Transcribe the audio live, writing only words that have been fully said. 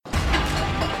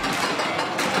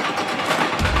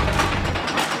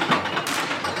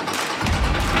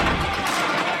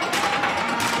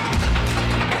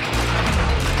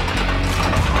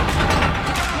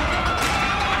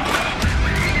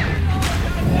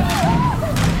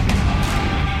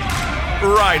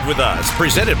Ride With Us,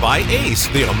 presented by ACE,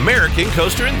 the American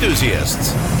Coaster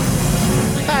Enthusiasts.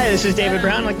 Hi, this is David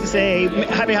Brown. I'd like to say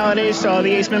happy holidays to all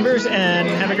the ACE members and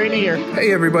have a great new year.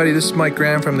 Hey everybody, this is Mike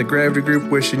Graham from the Gravity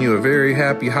Group wishing you a very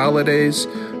happy holidays.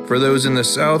 For those in the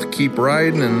south, keep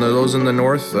riding, and those in the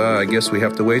north, I guess we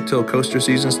have to wait till coaster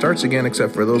season starts again,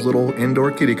 except for those little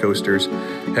indoor kiddie coasters.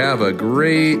 Have a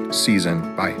great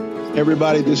season. Bye.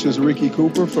 Everybody, this is Ricky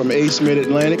Cooper from ACE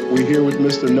Mid-Atlantic. We're here with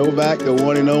Mr. Novak, the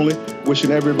one and only,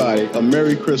 wishing everybody a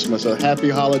Merry Christmas, a happy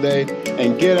holiday,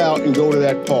 and get out and go to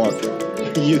that park.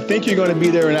 You think you're going to be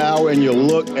there an hour and you'll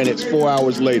look and it's 4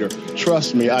 hours later.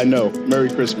 Trust me, I know. Merry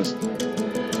Christmas.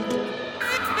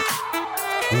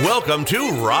 Welcome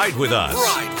to Ride With Us.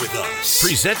 Ride With Us.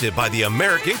 Presented by the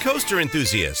American Coaster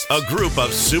Enthusiasts, a group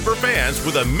of super fans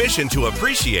with a mission to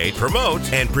appreciate, promote,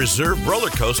 and preserve roller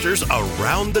coasters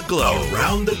around the globe.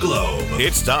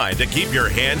 It's time to keep your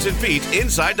hands and feet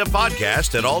inside the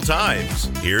podcast at all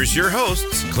times. Here's your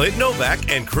hosts, Clint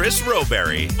Novak and Chris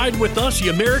Roberry. Ride With Us, the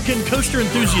American Coaster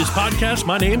Enthusiast podcast.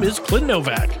 My name is Clint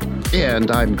Novak.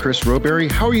 And I'm Chris Roberry.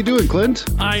 How are you doing, Clint?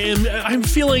 I'm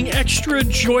feeling extra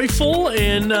joyful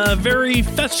and very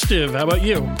festive. How about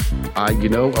you?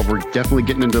 We're definitely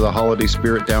getting into the holiday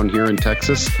spirit down here in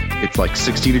Texas. It's like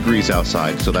 60 degrees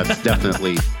outside, so that's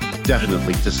definitely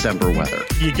December weather.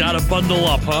 You gotta bundle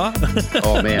up, huh?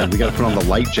 Oh man, we gotta put on the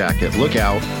light jacket. Look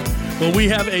out. Well, we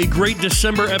have a great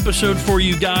December episode for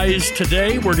you guys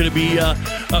today. We're going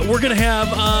to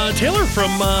have Taylor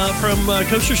from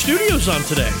Coaster Studios on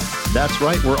today. That's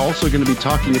right. We're also going to be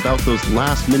talking about those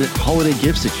last-minute holiday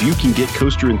gifts that you can get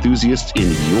coaster enthusiasts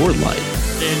in your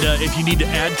life. And if you need to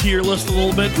add to your list a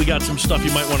little bit, we got some stuff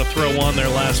you might want to throw on there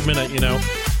last minute,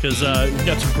 because we've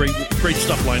got some great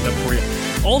stuff lined up for you.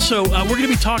 Also, we're going to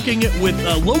be talking with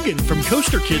Logan from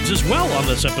Coaster Kids as well on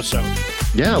this episode.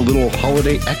 Yeah, a little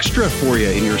holiday extra for you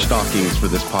in your stockings for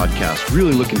this podcast.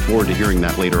 Really looking forward to hearing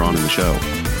that later on in the show.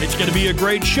 It's going to be a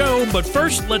great show, but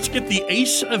first, let's get the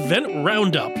ACE event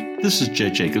roundup. This is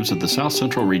Jed Jacobs of the South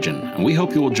Central region, and we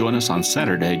hope you will join us on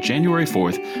Saturday, January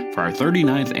 4th for our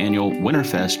 39th annual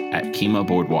Winterfest at Kemah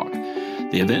Boardwalk.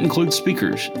 The event includes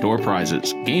speakers, door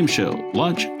prizes, game show,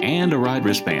 lunch, and a ride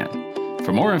wristband.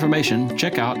 For more information,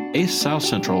 check out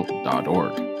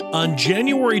acesouthcentral.org. On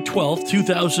January 12th,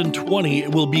 2020,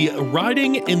 we'll be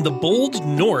riding in the Bold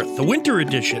North, the winter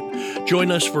edition. Join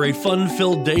us for a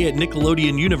fun-filled day at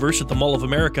Nickelodeon Universe at the Mall of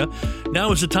America.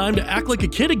 Now is the time to act like a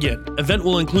kid again. Event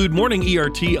will include morning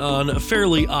ERT on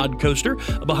Fairly Odd Coaster,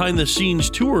 a behind-the-scenes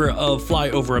tour of Fly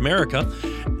Over America,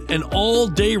 an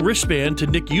all-day wristband to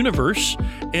Nick Universe,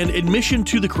 and admission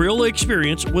to the Crayola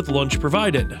Experience with lunch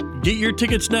provided. Get your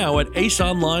tickets now at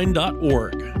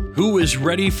aceonline.org. Who is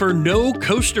ready for No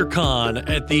Coaster Con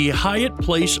at the Hyatt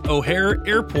Place O'Hare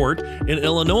Airport in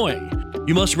Illinois?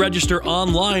 You must register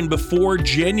online before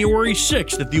January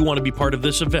 6th if you want to be part of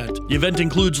this event. The event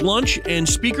includes lunch and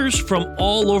speakers from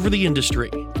all over the industry.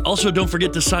 Also, don't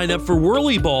forget to sign up for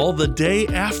Whirly Ball the day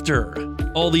after.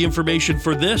 All the information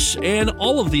for this and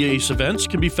all of the ACE events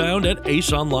can be found at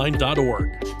aceonline.org.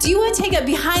 Do you want to take a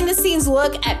behind-the-scenes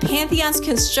look at Pantheon's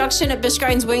construction at Busch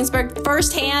Gardens Williamsburg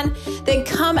firsthand? Then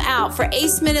come out for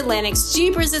ACE Mid-Atlantic's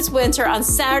Jeepers It's Winter on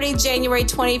Saturday, January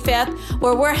 25th,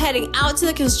 where we're heading out to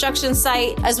the construction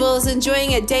site, as well as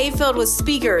enjoying a day filled with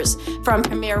speakers from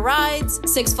Premier Rides,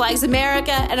 Six Flags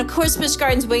America, and of course Busch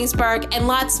Gardens Williamsburg, and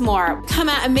lots more. Come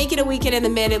out and make it a weekend in the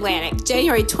Mid-Atlantic,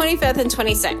 January 25th and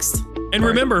 26th. And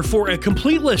remember, for a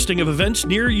complete listing of events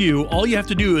near you, all you have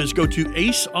to do is go to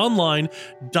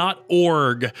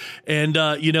aceonline.org. And,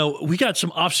 we got some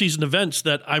off-season events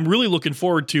that I'm really looking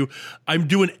forward to. I'm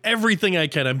doing everything I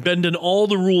can. I'm bending all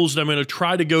the rules, and I'm going to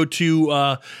try to go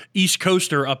to East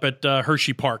Coaster up at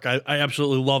Hershey Park. I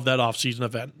absolutely love that off-season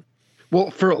event. Well,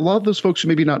 for a lot of those folks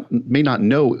who may not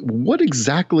know, what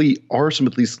exactly are some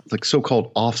of these like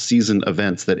so-called off-season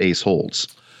events that ACE holds?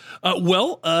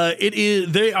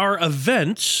 They are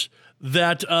events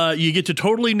that you get to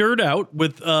totally nerd out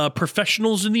with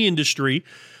professionals in the industry,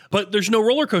 but there's no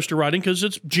roller coaster riding because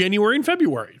it's January and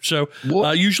February. So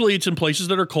usually it's in places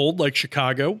that are cold, like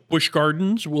Chicago, Busch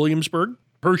Gardens, Williamsburg,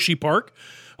 Hershey Park.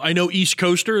 I know East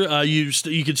Coaster,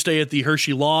 you could stay at the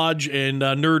Hershey Lodge and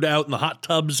nerd out in the hot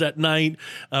tubs at night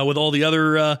with all the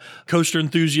other coaster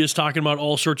enthusiasts talking about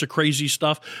all sorts of crazy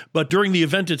stuff. But during the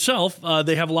event itself,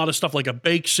 they have a lot of stuff like a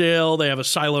bake sale. They have a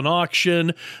silent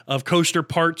auction of coaster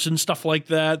parts and stuff like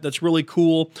that. That's really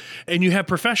cool. And you have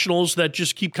professionals that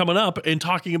just keep coming up and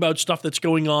talking about stuff that's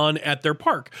going on at their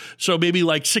park. So maybe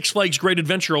like Six Flags Great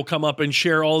Adventure will come up and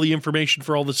share all the information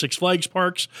for all the Six Flags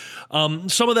parks.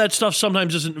 Some of that stuff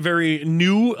sometimes isn't isn't very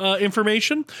new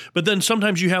information, but then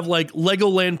sometimes you have like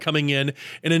Legoland coming in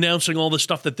and announcing all the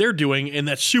stuff that they're doing, and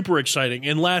that's super exciting.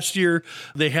 And last year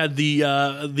they had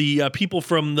the people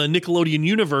from the Nickelodeon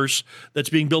universe that's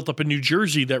being built up in New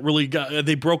Jersey that really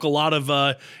they broke a lot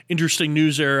of interesting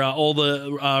news there. All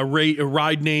the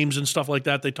ride names and stuff like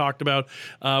that they talked about,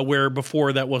 where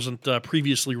before that wasn't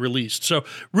previously released. So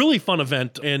really fun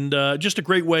event, and just a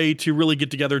great way to really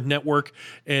get together, network,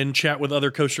 and chat with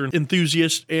other coaster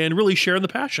enthusiasts and really share the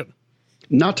passion.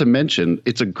 Not to mention,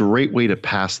 it's a great way to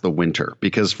pass the winter,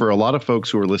 because for a lot of folks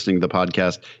who are listening to the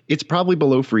podcast, it's probably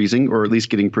below freezing, or at least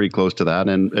getting pretty close to that.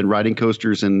 And riding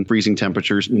coasters in freezing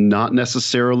temperatures, not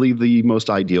necessarily the most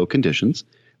ideal conditions.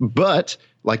 But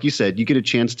like you said, you get a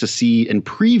chance to see and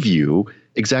preview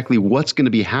exactly what's going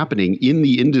to be happening in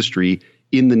the industry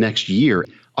in the next year.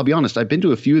 I'll be honest, I've been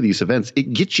to a few of these events.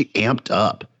 It gets you amped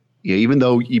up. You know, even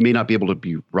though you may not be able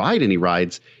to ride any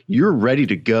rides, you're ready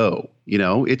to go. You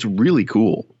know, it's really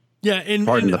cool. Yeah, and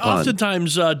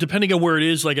oftentimes, depending on where it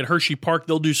is, like at Hershey Park,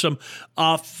 they'll do some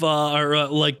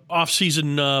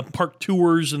off-season park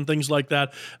tours and things like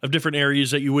that of different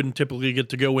areas that you wouldn't typically get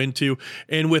to go into.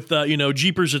 And with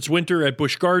Jeepers It's Winter at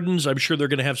Busch Gardens, I'm sure they're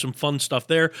going to have some fun stuff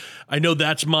there. I know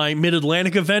that's my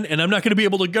Mid-Atlantic event, and I'm not going to be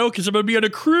able to go because I'm going to be on a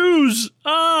cruise.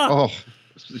 Oh,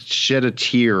 shed a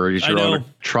tear as you're on a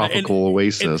tropical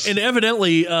oasis. And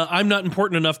evidently, I'm not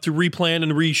important enough to replan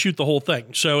and reshoot the whole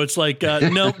thing. So it's like,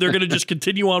 no, they're going to just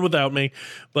continue on without me.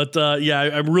 But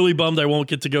I'm really bummed I won't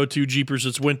get to go to Jeepers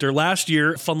It's Winter. Last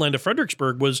year, Funland of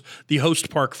Fredericksburg was the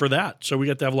host park for that. So we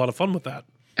got to have a lot of fun with that.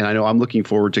 And I know I'm looking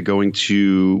forward to going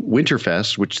to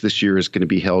Winterfest, which this year is going to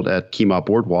be held at Kemah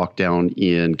Boardwalk down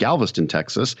in Galveston,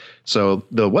 Texas. So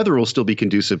the weather will still be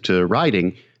conducive to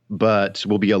riding, but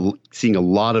we'll be seeing a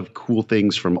lot of cool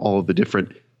things from all of the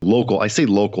different local, I say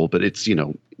local, but it's,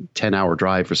 10-hour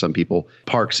drive for some people,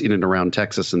 parks in and around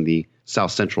Texas and the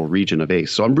south central region of ACE.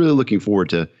 So I'm really looking forward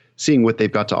to seeing what they've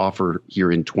got to offer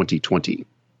here in 2020.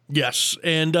 Yes.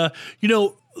 And,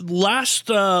 last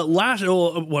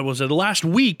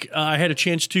week, I had a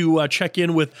chance to check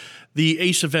in with the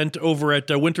ACE event over at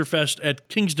Winterfest at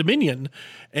King's Dominion,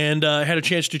 and had a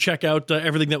chance to check out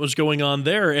everything that was going on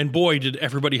there. And boy, did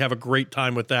everybody have a great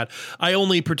time with that. I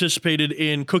only participated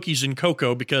in Cookies and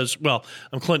Cocoa because, well,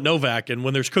 I'm Clint Novak, and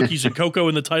when there's Cookies and Cocoa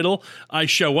in the title, I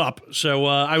show up. So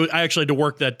I actually had to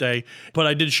work that day, but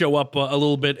I did show up a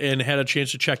little bit and had a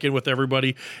chance to check in with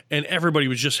everybody, and everybody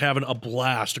was just having a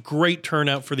blast. A great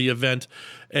turnout for the event.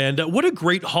 And what a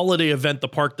great holiday event the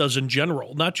park does in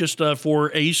general, not just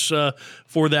for ACE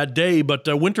for that day, but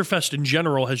Winterfest in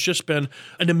general has just been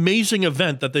an amazing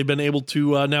event that they've been able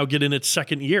to now get in its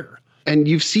second year. And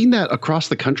you've seen that across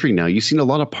the country now. You've seen a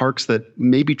lot of parks that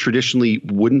maybe traditionally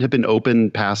wouldn't have been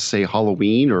open past, say,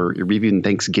 Halloween or even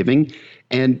Thanksgiving.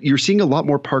 And you're seeing a lot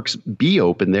more parks be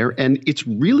open there. And it's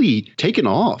really taken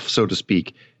off, so to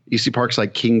speak. You see parks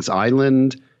like Kings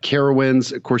Island,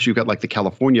 Carowinds. Of course, you've got like the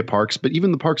California parks, but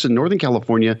even the parks in Northern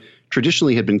California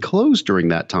traditionally had been closed during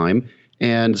that time.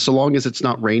 And so long as it's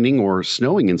not raining or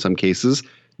snowing in some cases,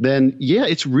 then yeah,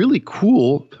 it's really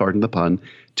cool, pardon the pun,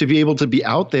 to be able to be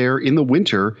out there in the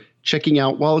winter checking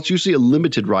out, while it's usually a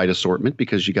limited ride assortment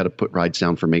because you got to put rides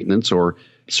down for maintenance or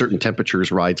certain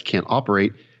temperatures rides can't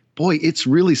operate. Boy, it's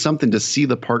really something to see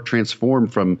the park transform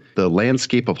from the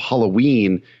landscape of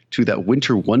Halloween to that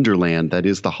winter wonderland that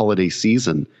is the holiday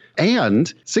season.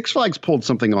 And Six Flags pulled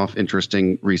something off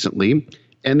interesting recently,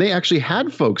 and they actually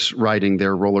had folks riding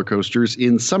their roller coasters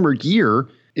in summer gear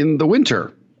in the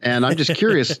winter. And I'm just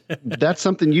curious, that's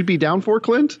something you'd be down for,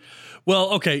 Clint?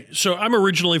 Well, okay, so I'm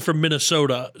originally from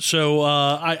Minnesota, so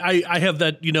I have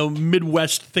that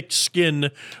Midwest thick skin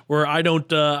where I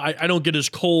don't get as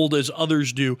cold as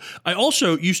others do. I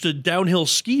also used to downhill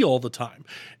ski all the time,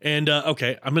 and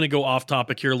okay, I'm going to go off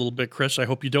topic here a little bit, Chris. I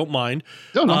hope you don't mind.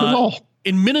 No, not at all.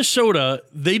 In Minnesota,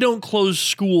 they don't close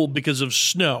school because of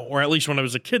snow, or at least when I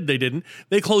was a kid, they didn't.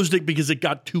 They closed it because it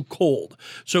got too cold.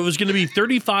 So it was going to be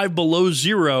 35 below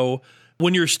zero.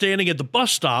 When you're standing at the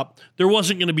bus stop, there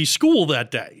wasn't going to be school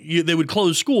that day. They would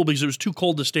close school because it was too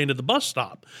cold to stand at the bus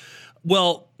stop.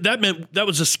 Well, that meant that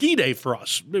was a ski day for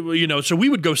us, so we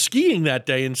would go skiing that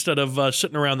day instead of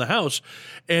sitting around the house.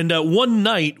 And one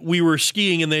night we were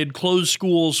skiing and they had closed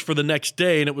schools for the next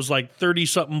day, and it was like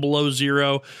 30-something below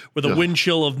zero with a wind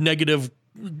chill of negative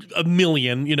a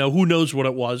million, who knows what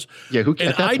it was. Yeah,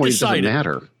 at that point, it doesn't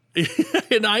matter.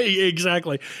 And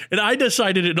I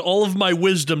decided in all of my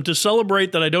wisdom to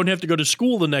celebrate that I don't have to go to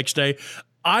school the next day.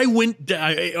 I went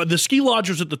the ski lodge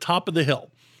was at the top of the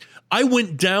hill. I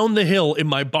went down the hill in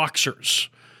my boxers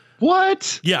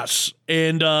What? Yes.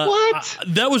 And What?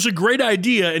 that was a great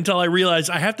idea until I realized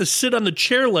I have to sit on the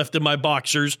chairlift in my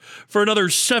boxers for another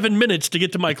 7 minutes to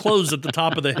get to my clothes at the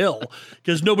top of the hill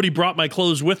because nobody brought my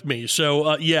clothes with me.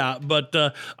 So,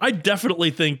 but I definitely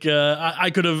think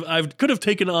I could have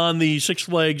taken on the Six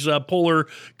Flags Polar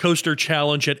Coaster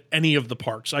Challenge at any of the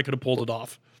parks. I could have pulled it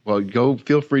off. Well,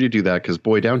 feel free to do that because,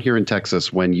 boy, down here in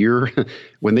Texas, when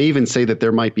they even say that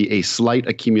there might be a slight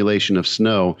accumulation of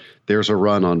snow, there's a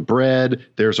run on bread,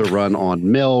 there's a run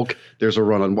on milk, there's a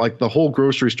run on, like, the whole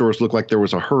grocery stores look like there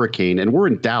was a hurricane, and we're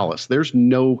in Dallas. There's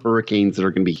no hurricanes that are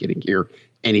going to be hitting here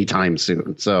anytime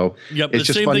soon. So yep, it's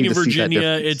the just same funny thing in to see that Virginia.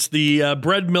 difference. It's the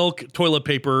bread, milk, toilet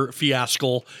paper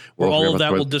fiasco where all of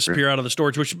that will disappear out of the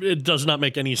storage, which it does not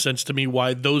make any sense to me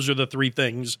why those are the three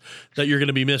things that you're going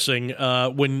to be missing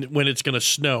when it's going to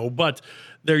snow. But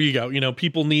there you go.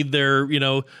 People need their,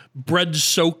 bread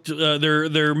soaked,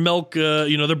 their milk,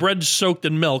 their bread soaked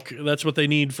in milk. That's what they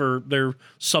need for their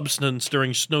substance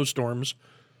during snowstorms.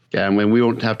 Yeah, and when we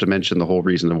won't have to mention the whole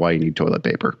reason of why you need toilet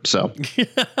paper. So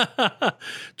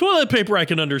toilet paper, I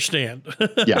can understand.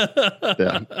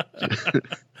 yeah.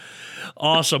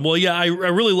 Awesome. Well, yeah, I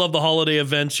really love the holiday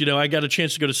events. I got a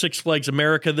chance to go to Six Flags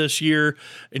America this year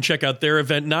and check out their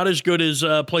event. Not as good as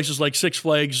places like Six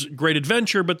Flags Great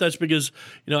Adventure, but that's because,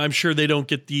 I'm sure they don't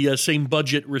get the same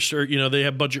budget. They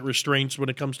have budget restraints when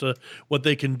it comes to what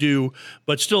they can do,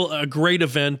 but still a great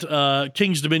event.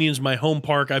 Kings Dominion's my home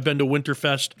park. I've been to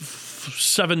Winterfest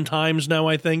 7 times now,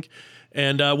 I think.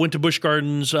 And went to Busch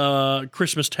Gardens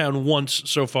Christmas Town once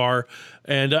so far,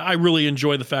 and I really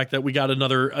enjoy the fact that we got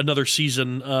another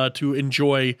season to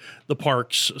enjoy the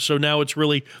parks. So now it's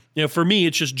really, for me,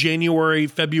 it's just January,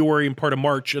 February, and part of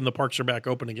March, and the parks are back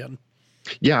open again.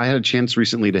 Yeah, I had a chance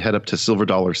recently to head up to Silver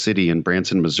Dollar City in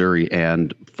Branson, Missouri,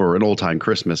 and for an old-time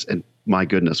Christmas, and my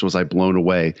goodness, was I blown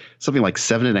away. Something like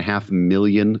 7.5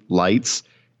 million lights,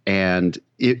 and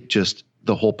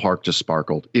the whole park just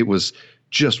sparkled. It was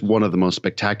just one of the most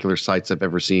spectacular sights I've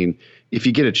ever seen. If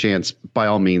you get a chance, by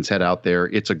all means, head out there.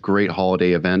 It's a great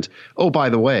holiday event. Oh, by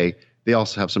the way, they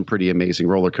also have some pretty amazing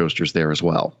roller coasters there as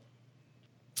well.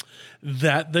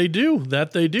 That they do.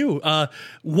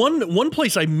 One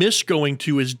place I miss going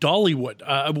to is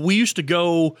Dollywood. We used to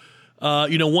go,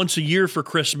 once a year for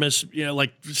Christmas,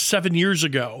 like 7 years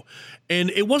ago. And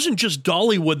it wasn't just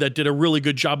Dollywood that did a really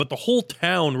good job, but the whole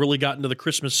town really got into the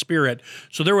Christmas spirit.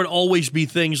 So there would always be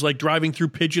things like driving through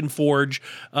Pigeon Forge,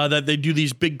 that they do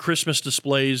these big Christmas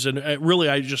displays. And really,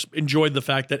 I just enjoyed the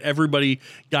fact that everybody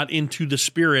got into the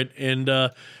spirit and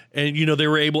they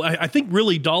were able, I think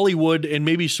really Dollywood and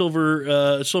maybe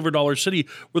Silver Dollar City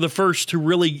were the first to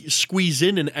really squeeze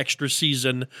in an extra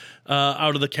season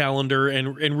out of the calendar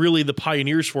and really the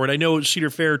pioneers for it. I know Cedar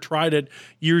Fair tried it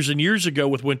years and years ago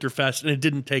with Winterfest and it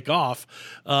didn't take off.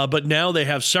 But now they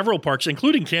have several parks,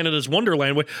 including Canada's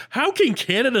Wonderland. How can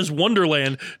Canada's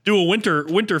Wonderland do a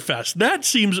Winterfest? That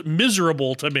seems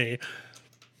miserable to me.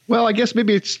 Well, I guess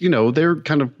maybe it's, they're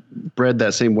kind of bred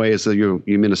that same way as you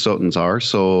Minnesotans are.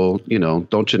 So,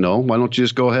 don't you know? Why don't you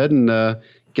just go ahead and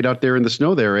get out there in the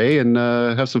snow there, and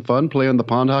have some fun, play on the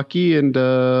pond hockey and,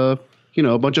 a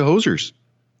bunch of hosers.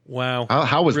 Wow.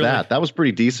 How was that? That was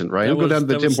pretty decent, right? I'll go down to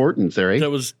the Tim Hortons there, eh? That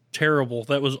was terrible.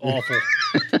 That was awful.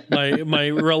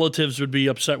 My relatives would be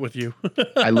upset with you.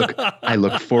 I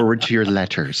look forward to your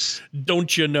letters.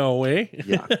 Don't you know, eh?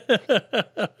 Yeah.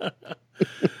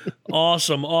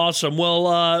 Awesome.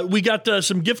 Well, we got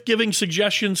some gift-giving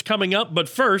suggestions coming up, but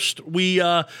first, we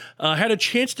had a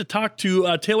chance to talk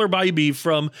to Taylor Bybee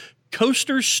from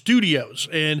Coaster Studios,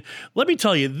 and let me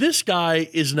tell you, this guy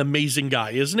is an amazing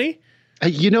guy, isn't he?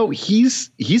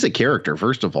 He's a character,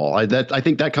 first of all. I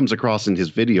think that comes across in his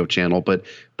video channel, but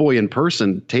boy, in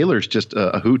person, Taylor's just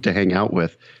a hoot to hang out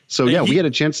with. So yeah, we had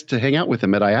a chance to hang out with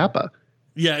him at IAAPA.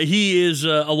 Yeah, he is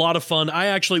a lot of fun. I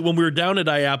actually, when we were down at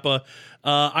IAAPA,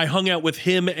 I hung out with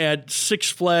him at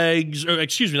Six Flags, or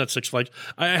excuse me, not Six Flags.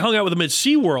 I hung out with him at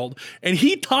SeaWorld, and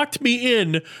he talked me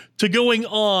in to going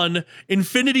on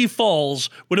Infinity Falls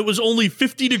when it was only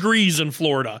 50 degrees in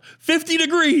Florida. 50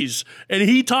 degrees! And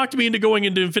he talked me into going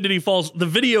into Infinity Falls. The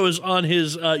video is on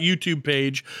his YouTube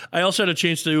page. I also had a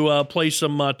chance to play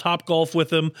some Top Golf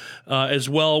with him as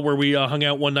well, where we hung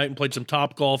out one night and played some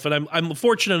Top Golf. And I'm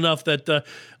fortunate enough that,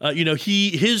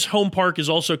 his home park is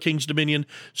also Kings Dominion,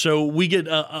 so we get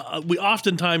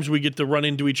oftentimes we get to run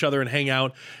into each other and hang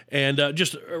out, and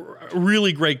just a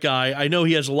really great guy. I know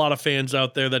he has a lot of fans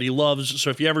out there that he loves, so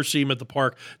if you ever see him at the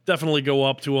park, definitely go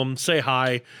up to him, say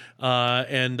hi,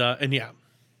 and yeah.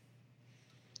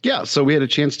 Yeah, so we had a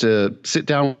chance to sit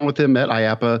down with him at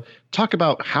IAAPA, talk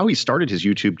about how he started his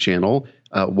YouTube channel,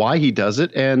 why he does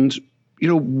it, and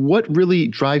what really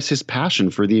drives his passion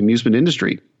for the amusement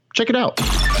industry. Check it out.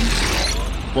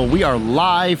 Well, we are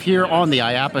live here on the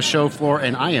IAAPA show floor,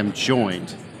 and I am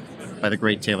joined by the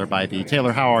great Taylor Bybee.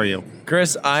 Taylor, how are you?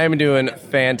 Chris, I'm doing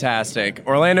fantastic.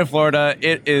 Orlando, Florida,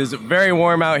 it is very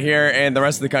warm out here, and the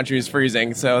rest of the country is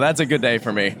freezing, so that's a good day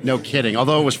for me. No kidding.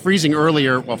 Although it was freezing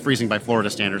earlier, well, freezing by Florida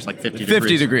standards, like 50 degrees.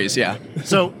 50 degrees, yeah.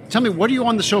 So tell me, what are you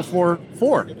on the show floor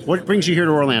for? What brings you here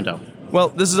to Orlando? Well,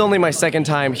 this is only my second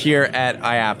time here at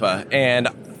IAAPA, and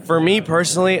for me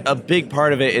personally, a big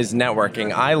part of it is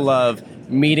networking. I love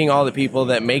meeting all the people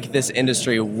that make this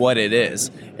industry what it is.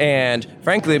 And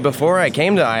frankly, before I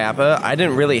came to IAAPA, I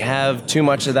didn't really have too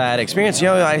much of that experience.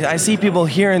 I see people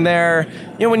here and there.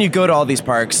 When you go to all these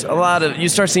parks, you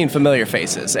start seeing familiar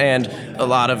faces, and a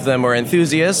lot of them are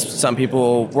enthusiasts. Some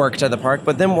people worked at the park,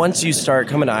 but then once you start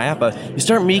coming to IAAPA, you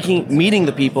start meeting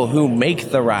the people who make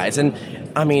the rides. And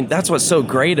I mean, that's what's so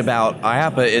great about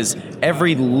IAAPA is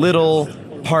every little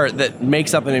part that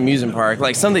makes up an amusement park.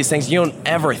 Like some of these things you don't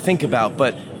ever think about,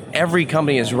 but every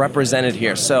company is represented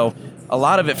here. So a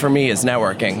lot of it for me is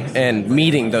networking and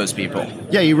meeting those people.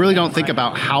 Yeah, you really don't think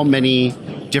about how many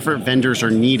different vendors are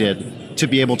needed to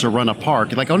be able to run a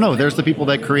park. Like, oh no, there's the people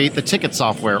that create the ticket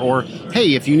software, or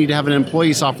hey, if you need to have an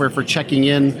employee software for checking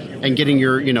in and getting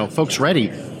your, folks ready,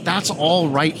 that's all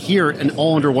right here and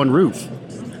all under one roof.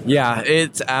 Yeah,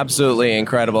 it's absolutely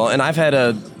incredible. And I've had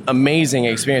an amazing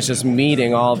experience just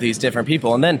meeting all of these different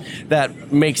people. And then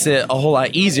that makes it a whole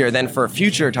lot easier then for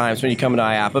future times when you come to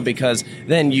IAAPA, because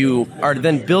then you are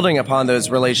then building upon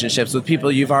those relationships with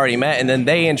people you've already met. And then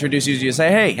they introduce you to you,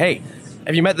 say, hey,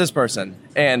 have you met this person?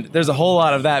 And there's a whole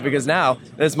lot of that, because now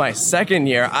this is my second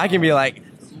year. I can be like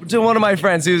to one of my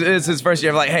friends who is his first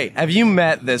year, like, hey, have you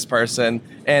met this person?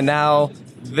 And now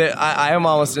I am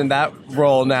almost in that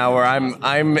role now where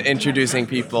I'm introducing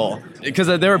people, because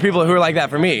there were people who were like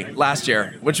that for me last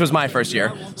year, which was my first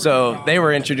year. So they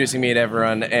were introducing me to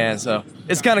everyone, and so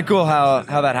it's kind of cool how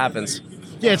that happens.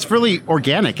 Yeah, it's really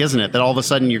organic, isn't it? That all of a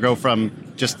sudden you go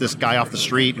from just this guy off the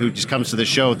street who just comes to the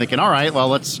show thinking, all right, well,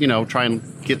 let's try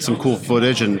and get some cool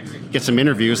footage and get some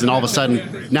interviews, and all of a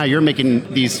sudden now you're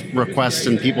making these requests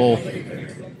and people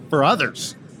for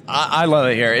others. I love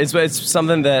it here. It's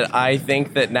something that I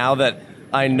think that now that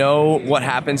I know what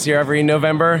happens here every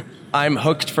November, I'm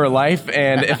hooked for life.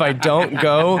 And if I don't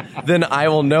go, then I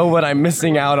will know what I'm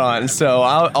missing out on. So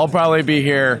I'll probably be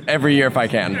here every year if I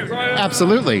can.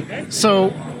 Absolutely. So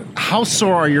how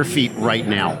sore are your feet right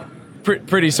now?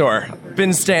 Pretty sore.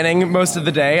 Been standing most of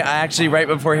the day. I actually, right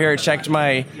before here, checked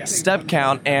my step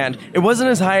count, and it wasn't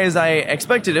as high as I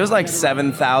expected. It was like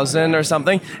 7,000 or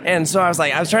something. And so I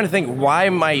was trying to think why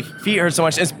my feet hurt so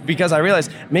much. It's because I realized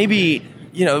maybe,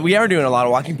 we are doing a lot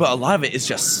of walking, but a lot of it is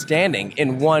just standing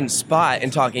in one spot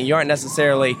and talking. You aren't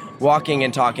necessarily walking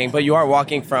and talking, but you are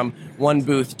walking from one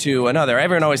booth to another.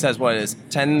 Everyone always says,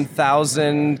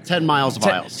 10,000? 10 miles of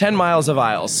aisles. 10 miles of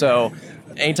aisles. So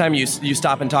anytime you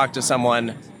stop and talk to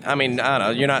someone, I don't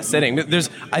know, you're not sitting.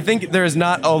 I think there's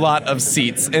not a lot of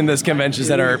seats in this convention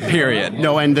center, period.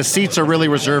 No, and the seats are really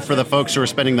reserved for the folks who are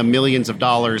spending the millions of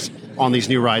dollars on these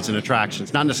new rides and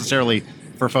attractions, not necessarily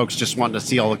for folks just wanting to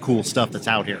see all the cool stuff that's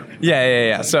out here.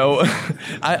 Yeah. So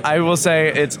I will say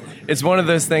it's one of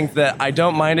those things that I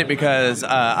don't mind it because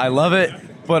I love it,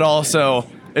 but also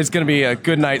it's going to be a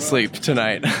good night's sleep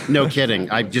tonight. No kidding.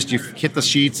 You hit the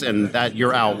sheets and that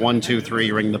you're out. 1, 2, 3,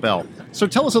 you ring the bell. So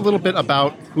tell us a little bit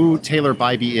about who Taylor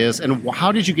Bybee is and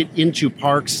how did you get into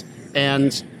parks,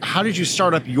 and how did you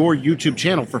start up your YouTube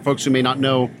channel for folks who may not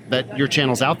know that your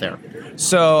channel's out there?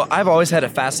 So I've always had a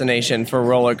fascination for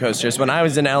roller coasters. When I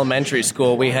was in elementary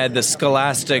school, we had the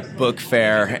Scholastic Book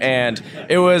Fair, and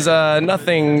it was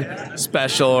nothing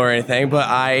special or anything, but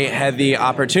I had the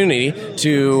opportunity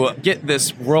to get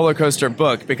this roller coaster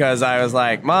book because I was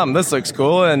like, Mom, this looks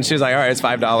cool. And she was like, all right, it's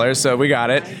 $5. So we got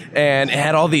it. And it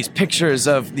had all these pictures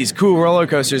of these cool roller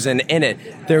coasters, and in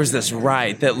it, there was this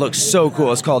ride that looked so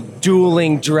cool. It's called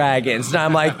Dueling Dragons. And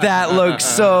I'm like, that looks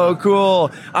so cool.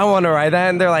 I want to ride that.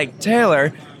 And they're like, Taylor,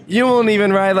 you won't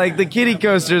even ride like the kiddie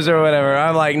coasters or whatever.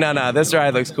 I'm like, no, this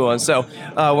ride looks cool. And so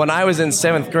when I was in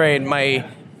 7th grade, my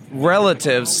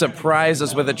relatives surprised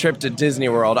us with a trip to Disney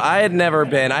World. I had never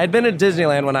been. I had been to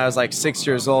Disneyland when I was like 6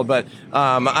 years old, but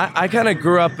I kind of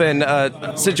grew up in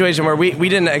a situation where we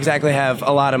didn't exactly have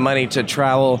a lot of money to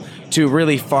travel to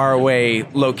really far away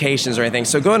locations or anything.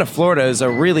 So going to Florida is a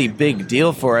really big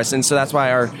deal for us. And so that's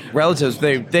why our relatives,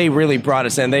 they really brought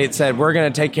us in. They said, we're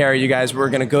going to take care of you guys. We're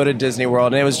going to go to Disney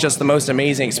World. And it was just the most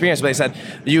amazing experience. But they said,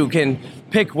 you can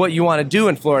pick what you want to do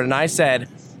in Florida. And I said,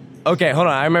 okay, hold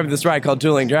on. I remember this ride called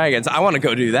Dueling Dragons. I want to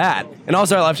go do that. And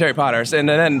also I loved Harry Potter. And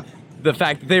then the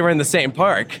fact that they were in the same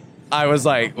park, I was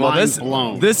like,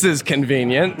 well, this is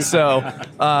convenient. So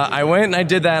I went and I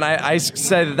did that. And I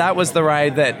said that was the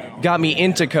ride that got me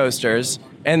into coasters.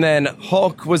 And then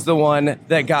Hulk was the one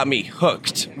that got me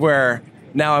hooked, where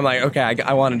now I'm like, okay,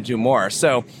 I want to do more.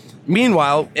 So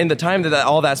meanwhile, in the time that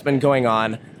all that's been going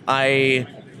on, I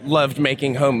loved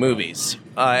making home movies.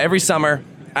 Every summer,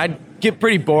 I'd get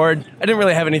pretty bored. I didn't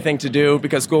really have anything to do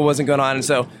because school wasn't going on. And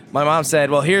so my mom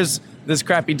said, well, here's this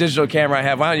crappy digital camera I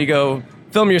have. Why don't you go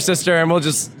film your sister and we'll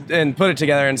just put it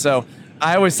together. And so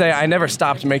I always say I never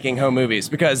stopped making home movies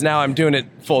because now I'm doing it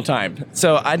full time.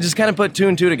 So I just kind of put two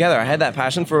and two together. I had that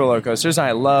passion for roller coasters. And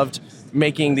I loved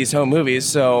making these home movies.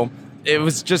 So it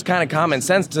was just kind of common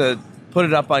sense to put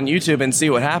it up on YouTube and see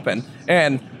what happened.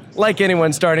 And like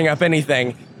anyone starting up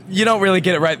anything, you don't really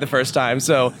get it right the first time.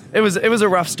 So it was a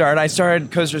rough start. I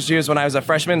started Coaster Studios when I was a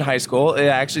freshman in high school. It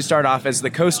actually started off as the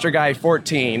Coaster Guy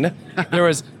 14. There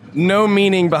was no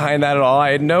meaning behind that at all.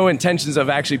 I had no intentions of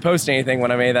actually posting anything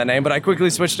when I made that name, but I quickly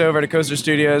switched over to Coaster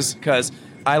Studios because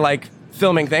I like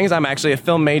filming things. I'm actually a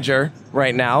film major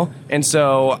right now. And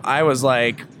so I was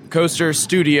like, Coaster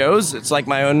Studios, it's like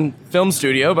my own film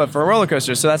studio, but for roller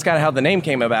coasters. So that's kind of how the name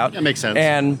came about. That makes sense.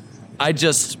 And I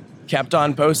just kept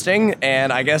on posting,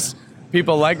 and I guess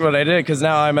people liked what I did because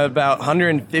now I'm about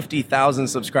 150,000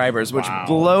 subscribers, which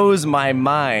blows my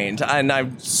mind. And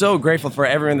I'm so grateful for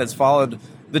everyone that's followed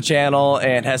the channel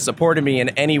and has supported me in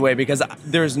any way because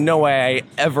there's no way I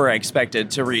ever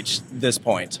expected to reach this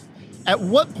point. At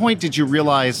what point did you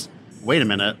realize, wait a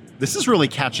minute, this is really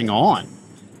catching on?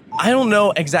 I don't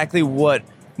know exactly what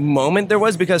moment there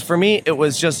was because for me, it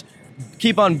was just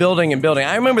keep on building and building.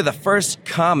 I remember the first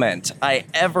comment I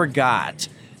ever got.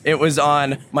 It was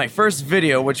on my first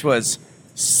video, which was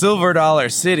Silver Dollar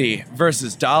City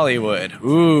versus Dollywood.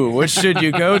 Ooh, which should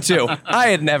you go to? I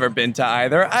had never been to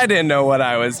either. I didn't know what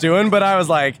I was doing, but I was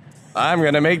like, I'm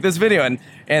going to make this video.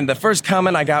 And the first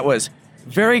comment I got was,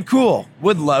 very cool,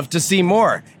 would love to see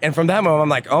more. And from that moment, I'm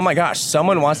like, oh my gosh,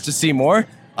 someone wants to see more?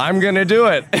 I'm going to do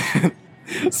it.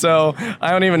 So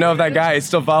I don't even know if that guy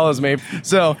still follows me.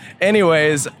 So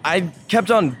anyways, I kept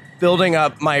on building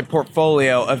up my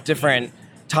portfolio of different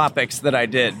topics that I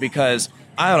did because,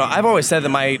 I don't know, I've always said that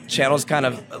my channel's kind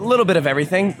of a little bit of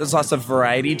everything. There's lots of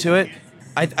variety to it.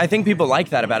 I think people like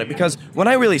that about it because when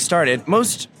I really started,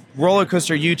 most roller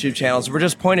coaster YouTube channels were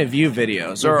just point of view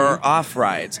videos or off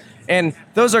rides. And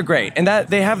those are great. And that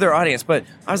they have their audience. But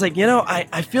I was like,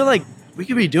 I feel like we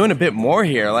could be doing a bit more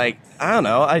here. Like, I don't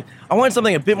know. I wanted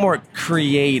something a bit more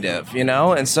creative,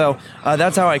 And so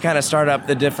that's how I kind of started up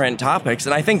the different topics.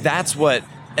 And I think that's what,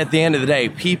 at the end of the day,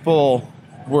 people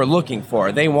were looking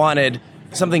for. They wanted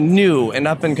something new and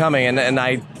up and coming. And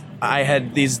I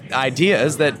had these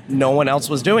ideas that no one else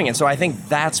was doing. And so I think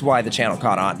that's why the channel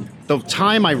caught on. The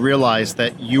time I realized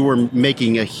that you were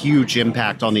making a huge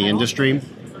impact on the industry,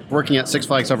 working at Six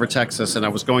Flags Over Texas, and I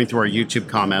was going through our YouTube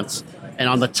comments, and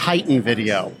on the Titan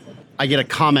video, I get a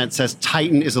comment that says,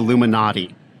 Titan is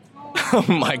Illuminati. Oh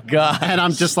my God. And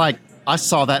I'm just like, I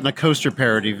saw that in a coaster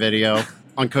parody video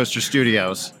on Coaster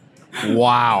Studios.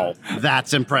 Wow,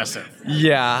 that's impressive.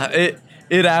 Yeah,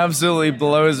 it absolutely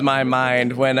blows my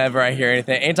mind whenever I hear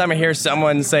anything. Anytime I hear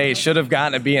someone say, should have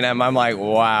gotten a B&M, I'm like,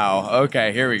 wow,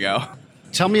 okay, here we go.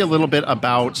 Tell me a little bit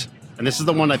about, and this is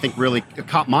the one I think really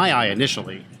caught my eye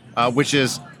initially, which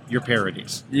is your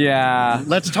parodies. Yeah.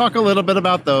 Let's talk a little bit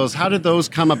about those. How did those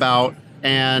come about,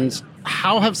 and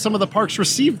how have some of the parks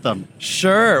received them?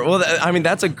 Sure. Well, I mean,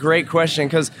 that's a great question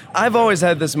because I've always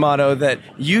had this motto that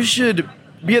you should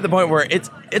be at the point where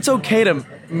it's okay to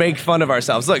make fun of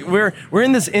ourselves. Look, we're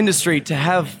in this industry to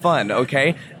have fun,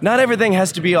 okay? Not everything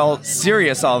has to be all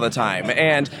serious all the time.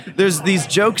 And there's these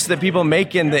jokes that people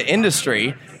make in the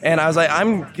industry, and I was like,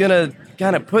 I'm gonna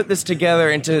kind of put this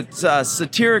together into a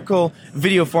satirical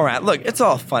video format. Look, it's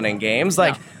all fun and games.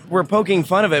 Like, we're poking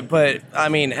fun of it, but I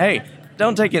mean, hey,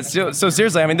 don't take it so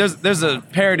seriously. I mean, there's a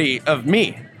parody of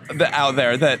me out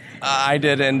there that I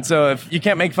did, and so if you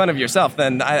can't make fun of yourself,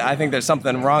 then I think there's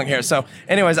something wrong here. So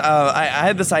anyways, I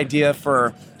had this idea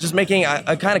for just making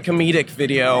a kind of comedic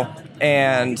video,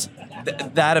 and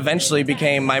that eventually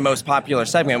became my most popular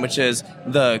segment, which is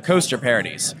the coaster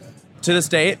parodies. To this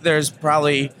date, there's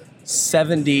probably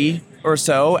 70 or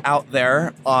so out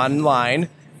there online.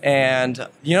 And,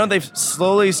 they've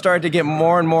slowly started to get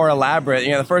more and more elaborate.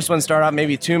 The first one started out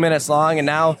maybe 2 minutes long, and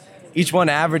now each one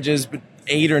averages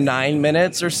 8 or 9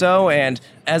 minutes or so. And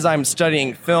as I'm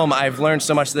studying film, I've learned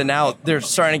so much that now they're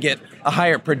starting to get a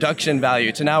higher production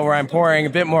value to now where I'm pouring a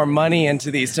bit more money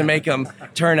into these to make them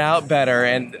turn out better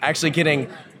and actually getting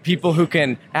people who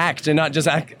can act and not just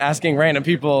asking random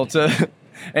people to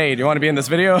hey, do you want to be in this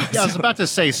video? Yeah, I was about to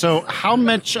say, so how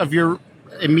much of your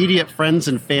immediate friends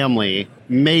and family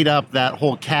made up that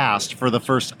whole cast for the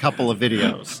first couple of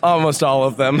videos? Almost all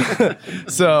of them.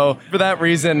 So for that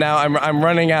reason, now I'm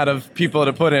running out of people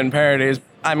to put in parodies.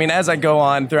 I mean, as I go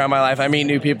on throughout my life, I meet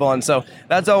new people, and so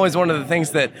that's always one of the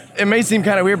things that it may seem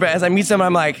kind of weird, but as I meet someone,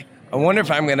 I'm like, I wonder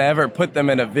if I'm going to ever put them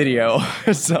in a video.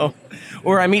 So,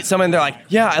 or I meet someone, they're like,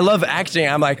 yeah, I love acting.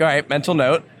 I'm like, all right, mental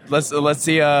note. Let's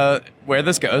see where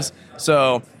this goes.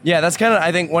 So yeah, that's kind of,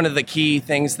 I think, one of the key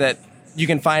things that you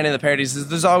can find in the parodies is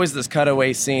there's always this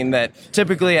cutaway scene that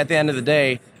typically at the end of the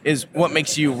day is what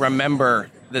makes you remember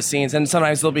the scenes. And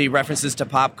sometimes there'll be references to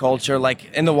pop culture.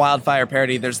 Like in the Wildfire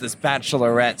parody, there's this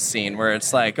bachelorette scene where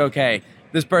it's like, okay,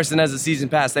 this person has a season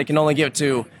pass. They can only give it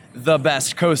to the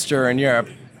best coaster in Europe.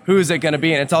 Who's it going to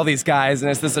be? And it's all these guys, and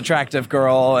it's this attractive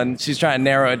girl, and she's trying to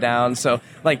narrow it down. So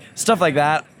like stuff like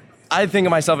that. I think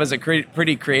of myself as a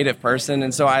pretty creative person,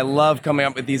 and so I love coming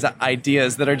up with these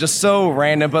ideas that are just so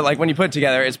random, but like when you put it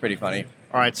together, it's pretty funny.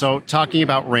 All right, so talking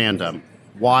about random,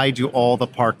 why do all the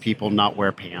park people not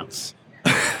wear pants?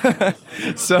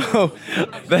 So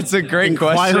that's a great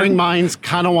question. Inquiring minds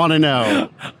kind of want to know.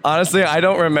 Honestly, I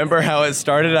don't remember how it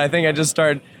started. I think I just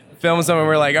started filming someone.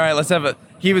 We're like, all right, let's have a...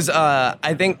 He was,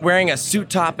 I think, wearing a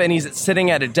suit top, and he's sitting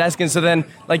at a desk. And so then,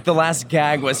 like, the last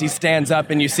gag was he stands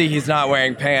up, and you see he's not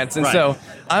wearing pants. And so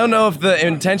I don't know if the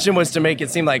intention was to make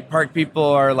it seem like park people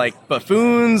are, like,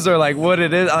 buffoons or, like, what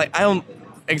it is. I don't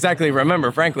exactly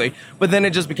remember, frankly. But then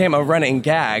it just became a running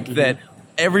gag that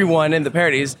everyone in the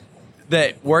parodies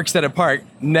that works at a park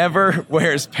never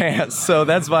wears pants. So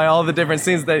that's why all the different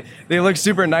scenes, they look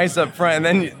super nice up front, and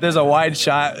then there's a wide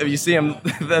shot, you see them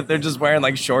that they're just wearing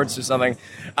like shorts or something.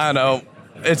 I don't know.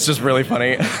 It's just really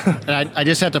funny. And I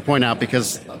just have to point out,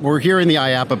 because we're here in the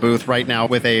IAAPA booth right now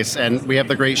with Ace, and we have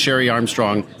the great Sherry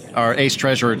Armstrong, our Ace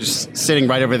treasurer, just sitting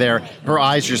right over there. Her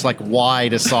eyes are just like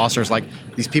wide as saucers, like,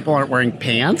 these people aren't wearing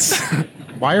pants?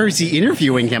 Why is he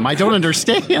interviewing him? I don't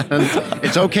understand.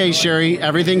 It's okay, Sherry.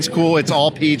 Everything's cool. It's all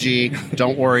PG.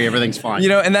 Don't worry. Everything's fine. You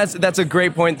know, and that's a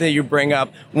great point that you bring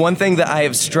up. One thing that I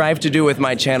have strived to do with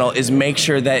my channel is make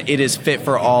sure that it is fit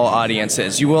for all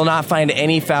audiences. You will not find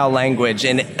any foul language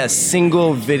in a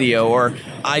single video, or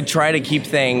I try to keep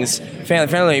things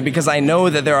family-friendly because I know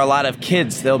that there are a lot of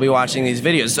kids that'll be watching these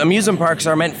videos. Amusement parks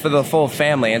are meant for the full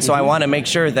family, and so I want to make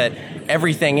sure that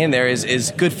everything in there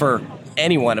is good for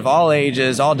anyone of all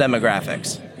ages, all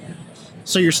demographics.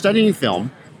 So you're studying film,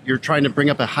 you're trying to bring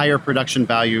up a higher production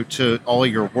value to all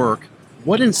your work.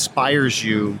 What inspires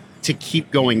you to keep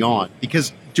going on?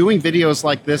 Because doing videos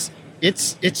like this,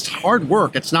 it's hard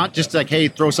work. It's not just like, hey,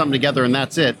 throw something together and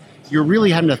that's it. You're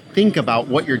really having to think about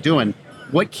what you're doing.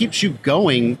 What keeps you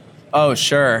going? Oh,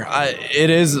 sure. It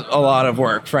is a lot of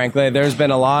work, frankly. There's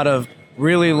been a lot of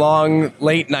really long,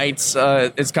 late nights.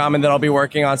 It's common that I'll be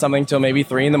working on something till maybe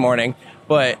 3 a.m.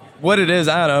 But what it is,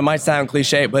 I don't know, it might sound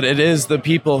cliche, but it is the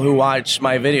people who watch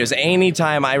my videos.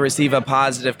 Anytime I receive a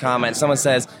positive comment, someone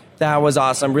says, that was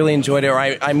awesome, really enjoyed it, or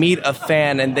I meet a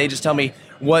fan and they just tell me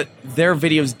what their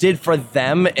videos did for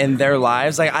them in their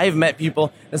lives. Like, I've met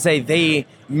people that say they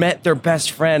met their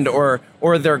best friend or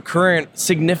their current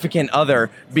significant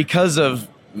other because of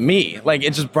me. Like,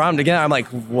 it just brought them together. I'm like,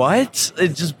 what?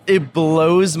 It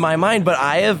blows my mind. But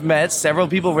I have met several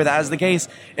people where that is the case.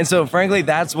 And so frankly,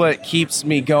 that's what keeps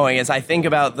me going, is I think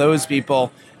about those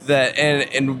people that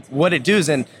and what it does.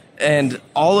 And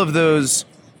all of those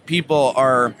people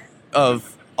are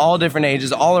of all different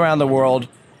ages, all around the world.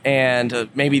 And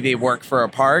maybe they work for a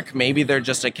park. Maybe they're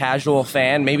just a casual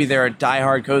fan. Maybe they're a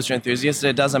diehard coaster enthusiast.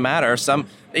 It doesn't matter.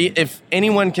 If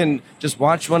anyone can just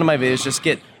watch one of my videos, just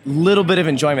get little bit of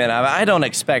enjoyment out of it. I don't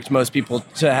expect most people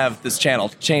to have this channel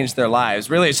change their lives.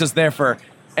 Really, it's just there for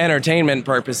entertainment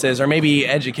purposes or maybe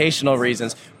educational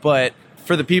reasons. But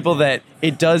for the people that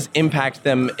it does impact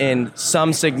them in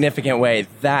some significant way,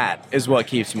 that is what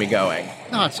keeps me going.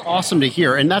 No, it's awesome to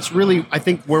hear. And that's really, I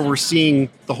think, where we're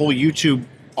seeing the whole YouTube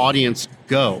audience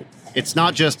go. It's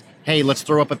not just, hey, let's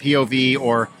throw up a POV,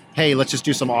 or hey, let's just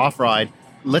do some off-ride.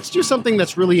 Let's do something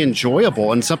that's really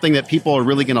enjoyable and something that people are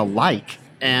really going to like.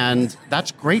 And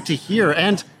that's great to hear.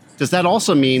 And does that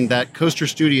also mean that Coaster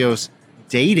Studios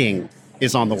dating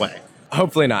is on the way?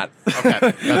 Hopefully not.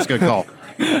 Okay, that's a good call.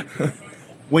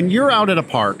 When you're out at a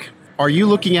park, are you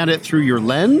looking at it through your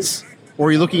lens, or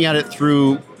are you looking at it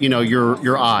through,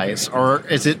 your eyes? Or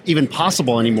is it even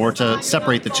possible anymore to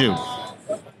separate the two?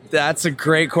 That's a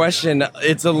great question.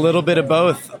 It's a little bit of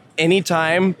both.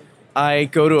 Anytime I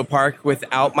go to a park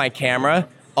without my camera,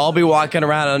 I'll be walking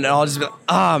around and I'll just be like,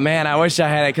 oh man, I wish I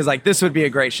had it, because like this would be a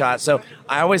great shot. So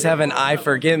I always have an eye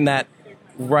for getting that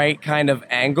right kind of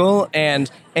angle. And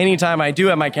anytime I do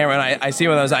have my camera and I see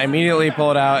one of those, I immediately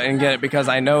pull it out and get it because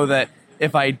I know that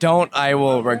if I don't, I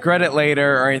will regret it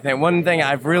later or anything. One thing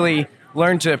I've really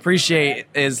learned to appreciate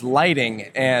is lighting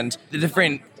and the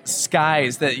different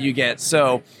skies that you get.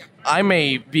 So I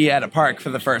may be at a park for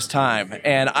the first time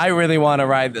and I really want to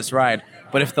ride this ride.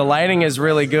 But if the lighting is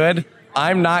really good,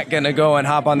 I'm not going to go and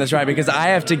hop on this ride because I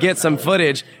have to get some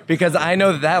footage because I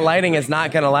know that lighting is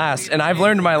not going to last. And I've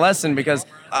learned my lesson because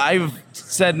I've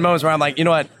said moments where I'm like, you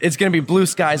know what, it's going to be blue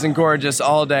skies and gorgeous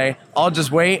all day. I'll just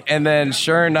wait. And then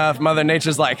sure enough, Mother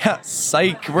Nature's like,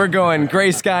 psych, we're going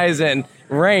gray skies and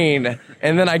rain.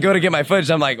 And then I go to get my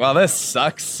footage. I'm like, well, this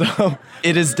sucks. So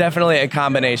it is definitely a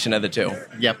combination of the two.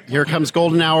 Yep. Here comes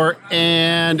golden hour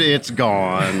and it's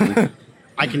gone.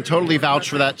 I can totally vouch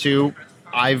for that too.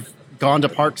 I've gone to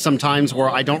parks sometimes where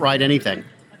I don't ride anything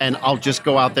and I'll just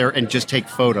go out there and just take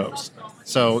photos.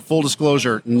 So full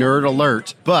disclosure, nerd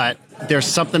alert, but there's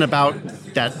something about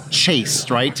that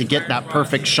chase, right? To get that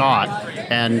perfect shot.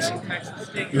 And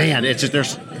man,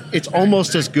 it's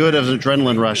almost as good as an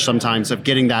adrenaline rush sometimes of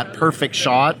getting that perfect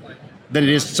shot than it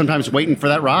is sometimes waiting for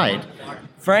that ride.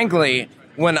 Frankly,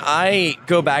 when I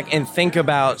go back and think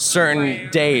about certain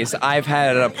days I've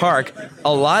had at a park,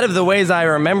 a lot of the ways I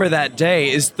remember that day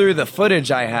is through the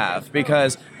footage I have,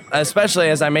 because especially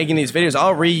as I'm making these videos,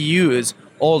 I'll reuse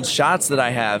old shots that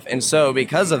I have. And so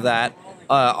because of that,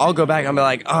 I'll go back and be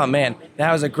like, oh man,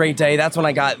 that was a great day. That's when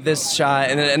I got this shot.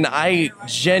 And I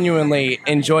genuinely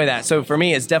enjoy that. So for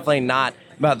me, it's definitely not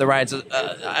about the rides.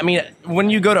 I mean, when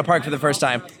you go to a park for the first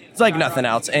time, it's like nothing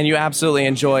else, and you absolutely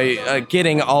enjoy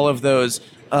getting all of those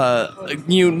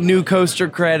new coaster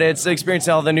credits,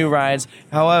 experiencing all the new rides.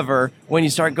 However, when you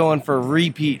start going for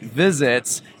repeat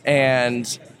visits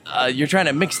and you're trying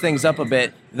to mix things up a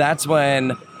bit, that's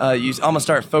when you almost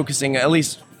start focusing, at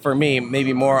least for me,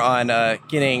 maybe more on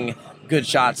getting good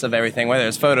shots of everything, whether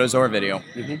it's photos or video.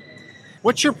 Mm-hmm.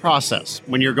 What's your process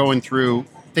when you're going through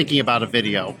thinking about a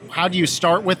video? How do you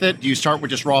start with it? Do you start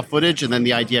with just raw footage and then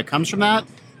the idea comes from that?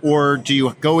 Or do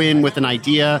you go in with an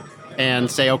idea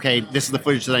and say, okay, this is the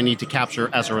footage that I need to capture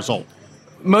as a result?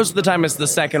 Most of the time it's the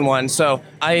second one. So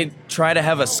I try to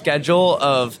have a schedule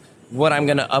of what I'm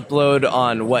going to upload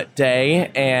on what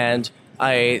day, and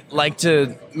I like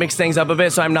to mix things up a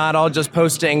bit so I'm not all just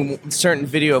posting certain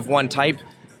video of one type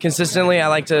consistently. I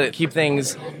like to keep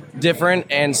things different,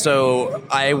 and so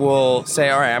I will say,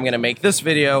 all right, I'm going to make this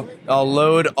video. I'll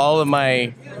load all of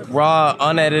my raw,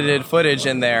 unedited footage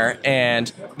in there,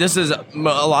 and this is a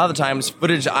lot of the times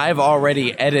footage I've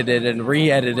already edited and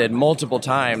re-edited multiple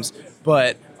times,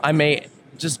 but I may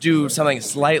just do something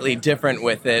slightly different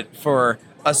with it for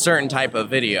a certain type of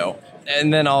video.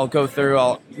 And then I'll go through,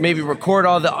 I'll maybe record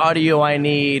all the audio I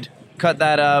need, cut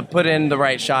that up, put in the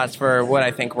right shots for what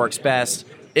I think works best.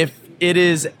 If it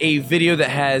is a video that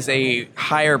has a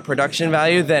higher production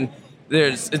value, then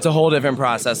it's a whole different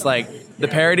process. Like the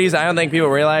parodies, I don't think people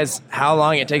realize how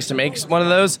long it takes to make one of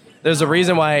those. There's a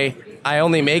reason why I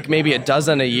only make maybe a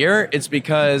dozen a year. It's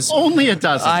because only a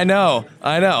dozen. I know,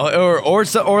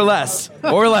 or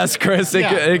less, Chris.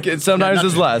 It sometimes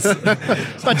is less.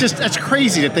 But just that's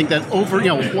crazy to think that over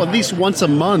at least once a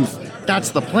month. That's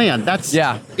the plan. That's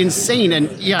insane. And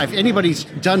if anybody's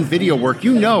done video work,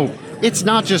 it's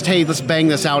not just, hey, let's bang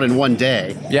this out in one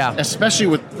day. Yeah. Especially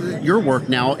with your work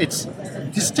now,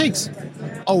 this takes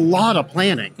a lot of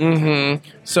planning. Mm-hmm.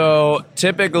 So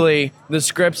typically the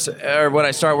scripts are what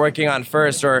I start working on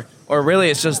first, or really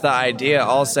it's just the idea.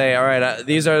 I'll say, all right,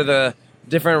 these are the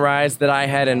different rides that I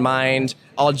had in mind.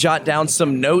 I'll jot down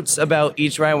some notes about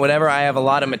each ride, whatever I have a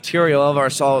lot of material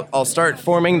of, so I'll start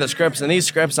forming the scripts. And these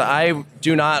scripts, I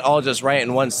do not all just write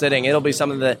in one sitting. It'll be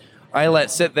something that I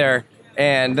let sit there,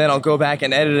 and then I'll go back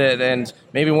and edit it. And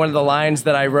maybe one of the lines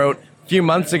that I wrote a few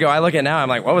months ago, I look at now, I'm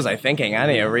like, what was I thinking? I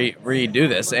need to redo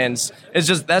this. And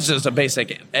that's just a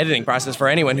basic editing process for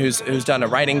anyone who's done a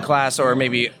writing class or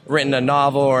maybe written a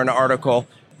novel or an article.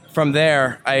 From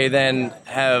there, I then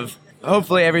have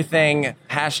hopefully everything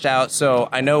hashed out so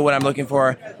I know what I'm looking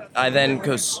for. I then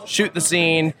go shoot the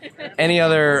scene, any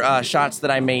other shots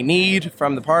that I may need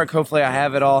from the park. Hopefully I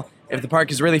have it all. If the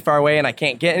park is really far away and I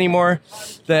can't get any more,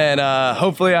 then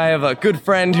hopefully I have a good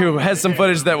friend who has some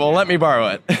footage that will let me borrow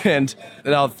it, and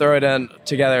then I'll throw it in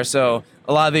together. So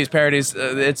a lot of these parodies,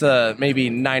 it's a maybe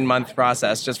 9-month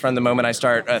process just from the moment I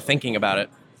start thinking about it.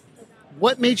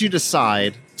 What made you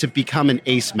decide to become an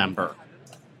ACE member?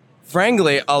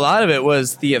 Frankly, a lot of it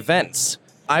was the events.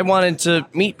 I wanted to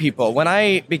meet people. When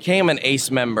I became an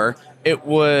ACE member, it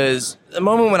was a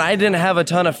moment when I didn't have a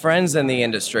ton of friends in the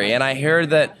industry, and I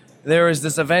heard that there was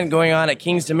this event going on at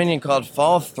King's Dominion called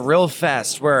Fall Thrill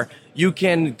Fest, where you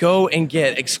can go and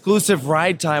get exclusive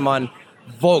ride time on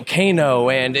Volcano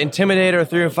and Intimidator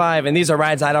 305, and these are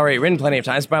rides I'd already ridden plenty of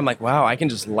times, but I'm like, wow, I can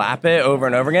just lap it over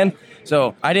and over again.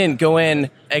 So I didn't go in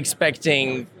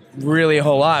expecting really a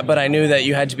whole lot, but I knew that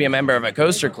you had to be a member of a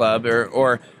coaster club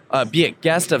or be a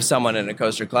guest of someone in a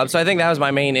coaster club. So I think that was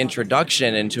my main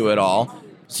introduction into it all.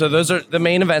 So those are the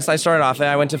main events I started off at.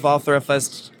 I went to Fall Thrill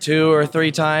Fest 2 or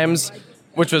 3 times,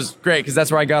 which was great because that's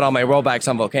where I got all my rollbacks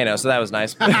on Volcano, so that was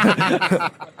nice.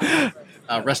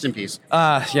 Rest in peace.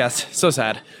 Yes, so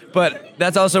sad. But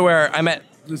that's also where I met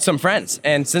some friends,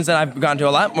 and since then I've gone to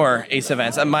a lot more ACE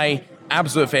events. And my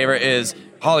absolute favorite is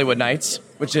Hollywood Nights,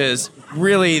 which is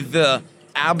really the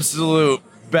absolute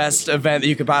best event that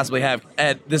you could possibly have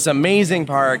at this amazing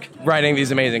park, riding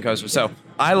these amazing coasters. So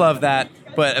I love that.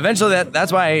 But eventually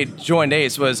that's why I joined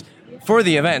ACE, was for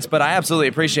the events. But I absolutely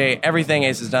appreciate everything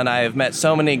ACE has done. I have met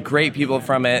so many great people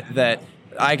from it that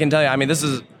I can tell you, I mean,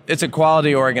 it's a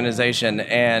quality organization,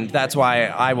 and that's why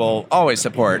I will always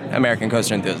support American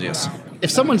Coaster Enthusiasts.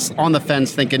 If someone's on the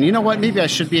fence thinking, you know what, maybe I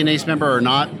should be an ACE member or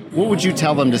not, what would you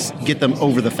tell them to get them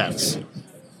over the fence?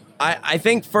 I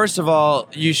think, first of all,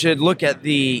 you should look at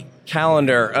the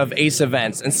calendar of ACE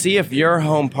events and see if your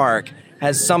home park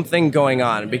has something going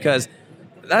on, because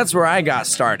that's where I got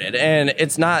started. And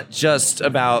it's not just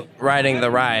about riding the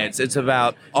rides, it's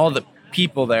about all the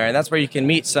people there, and that's where you can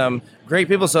meet some great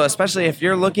people. So especially if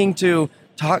you're looking to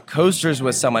talk coasters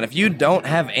with someone, if you don't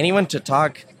have anyone to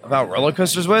talk about roller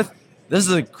coasters with, this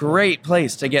is a great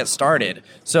place to get started.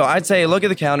 So I'd say look at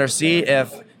the calendar, see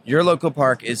if your local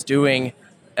park is doing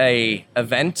a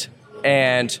event,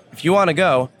 and if you want to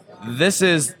go, this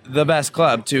is the best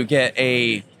club to get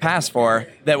a pass for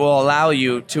that will allow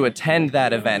you to attend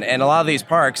that event. And a lot of these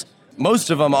parks,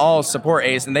 most of them all support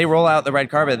ACE, and they roll out the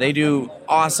red carpet. They do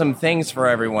awesome things for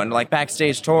everyone, like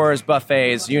backstage tours,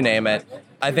 buffets, you name it.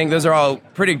 I think those are all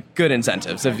pretty good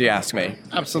incentives, if you ask me.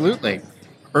 Absolutely.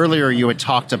 Earlier, you had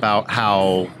talked about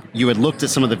how you had looked at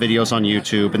some of the videos on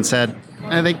YouTube and said,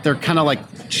 I think they're kind of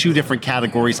like 2 different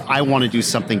categories. I want to do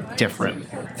something different.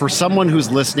 For someone who's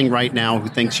listening right now who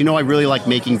thinks, you know, I really like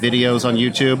making videos on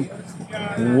YouTube,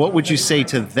 what would you say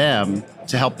to them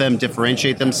to help them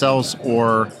differentiate themselves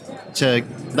or to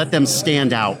let them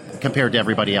stand out compared to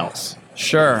everybody else?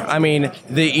 Sure. I mean,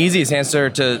 the easiest answer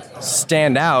to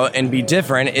stand out and be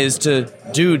different is to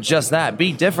do just that.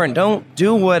 Be different. Don't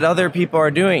do what other people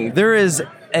are doing. There is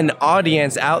an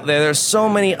audience out there. There's so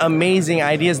many amazing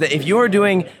ideas that if you're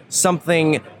doing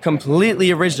something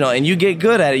completely original and you get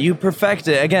good at it, you perfect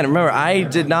it. Again, remember, I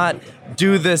did not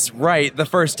do this right the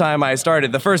first time I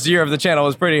started. The first year of the channel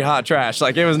was pretty hot trash.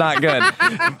 Like, it was not good.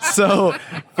 So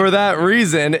for that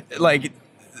reason, like,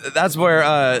 that's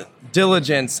where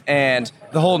diligence and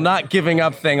the whole not giving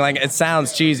up thing, like, it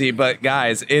sounds cheesy, but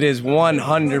guys, it is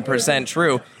 100%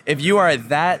 true. If you are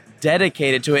that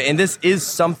dedicated to it and this is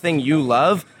something you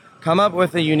love, come up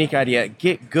with a unique idea,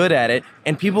 get good at it,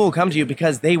 and people will come to you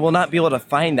because they will not be able to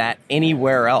find that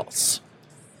anywhere else.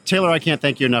 Taylor, I can't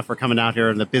thank you enough for coming out here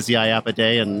on the busy IAAPA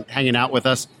day and hanging out with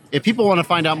us. If people want to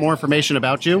find out more information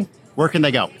about you, where can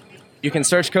they go? You can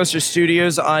search Coaster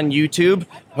Studios on YouTube.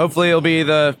 Hopefully it'll be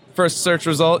the first search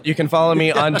result. You can follow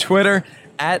me on Twitter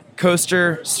at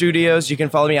Coaster Studios. You can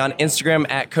follow me on Instagram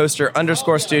at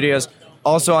Coaster_Studios.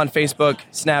 Also on Facebook,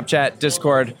 Snapchat,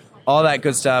 Discord, all that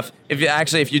good stuff.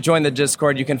 If you join the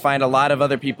Discord, you can find a lot of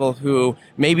other people who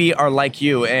maybe are like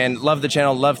you and love the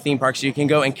channel, love theme parks. So you can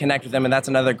go and connect with them, and that's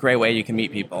another great way you can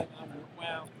meet people.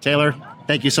 Taylor,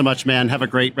 thank you so much, man. Have a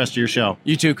great rest of your show.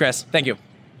 You too, Chris. Thank you.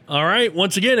 All right.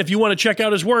 Once again, if you want to check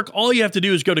out his work, all you have to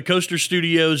do is go to Coaster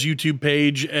Studios YouTube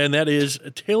page, and that is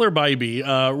Taylor Bybee.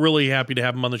 Really happy to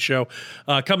have him on the show.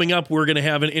 Coming up, we're going to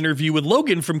have an interview with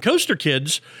Logan from Coaster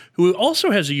Kids, who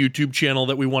also has a YouTube channel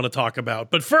that we want to talk about.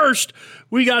 But first,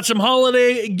 we got some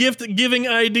holiday gift-giving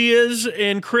ideas,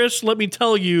 and Chris, let me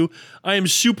tell you, I am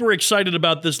super excited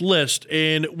about this list.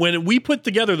 And when we put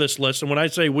together this list, and when I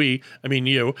say we, I mean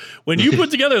you, when you put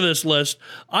together this list,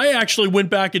 I actually went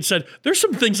back and said, there's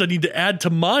some things I need to add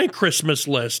to my Christmas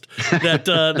list that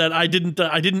that I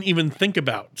didn't even think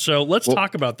about. So let's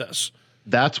talk about this.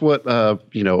 That's what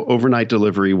overnight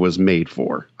delivery was made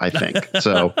for, I think.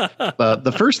 So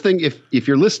the first thing, if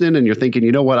you're listening and you're thinking,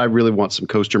 you know what, I really want some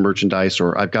coaster merchandise,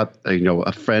 or I've got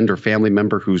a friend or family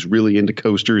member who's really into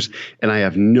coasters and I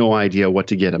have no idea what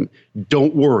to get them,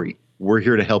 don't worry, we're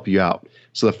here to help you out.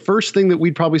 So the first thing that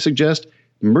we'd probably suggest,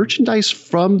 merchandise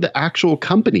from the actual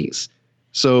companies.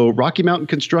 So Rocky Mountain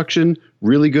Construction,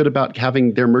 really good about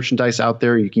having their merchandise out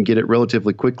there, and you can get it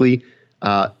relatively quickly.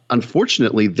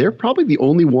 Unfortunately, they're probably the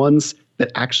only ones that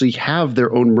actually have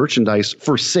their own merchandise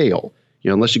for sale.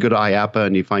 unless you go to IAAPA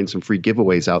and you find some free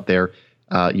giveaways out there,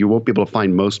 you won't be able to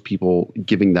find most people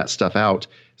giving that stuff out.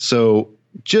 So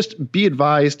just be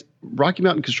advised, Rocky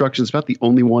Mountain Construction is about the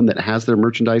only one that has their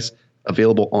merchandise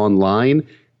available online.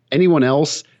 Anyone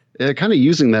else, kind of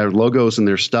using their logos and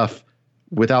their stuff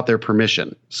without their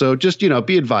permission. So just,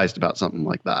 be advised about something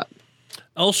like that.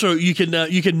 Also, you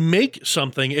can make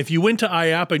something. If you went to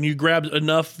IAAPA and you grabbed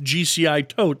enough GCI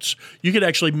totes, you could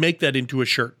actually make that into a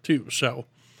shirt too. So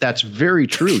that's very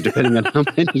true, depending on how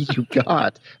many you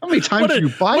got. How many times do you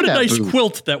buy that? What a nice booth?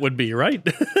 Quilt that would be, right?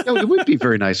 It would be a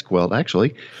very nice quilt,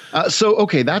 actually.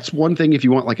 Okay, that's one thing if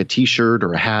you want like a T-shirt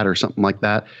or a hat or something like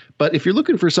that. But if you're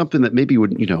looking for something that maybe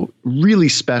would, really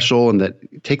special and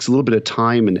that takes a little bit of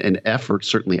time and effort,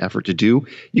 certainly effort to do,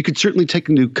 you could certainly take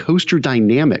them to Coaster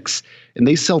Dynamics. And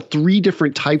they sell 3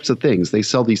 different types of things. They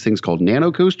sell these things called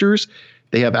nano coasters.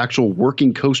 They have actual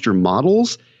working coaster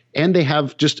models. And they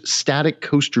have just static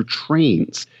coaster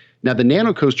trains. Now, the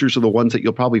nano coasters are the ones that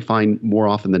you'll probably find more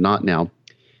often than not now.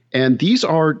 And these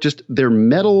are just, they're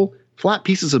metal, flat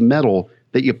pieces of metal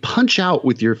that you punch out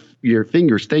with your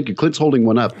fingers. Thank you. Clint's holding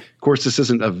one up. Of course, this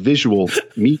isn't a visual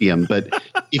medium, but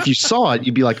if you saw it,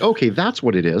 you'd be like, okay, that's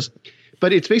what it is.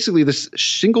 But it's basically this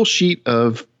single sheet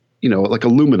of, like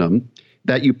aluminum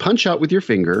that you punch out with your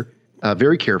finger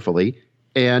very carefully.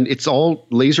 And it's all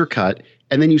laser cut.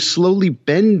 And then you slowly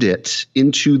bend it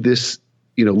into this,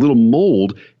 little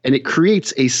mold, and it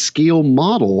creates a scale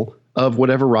model of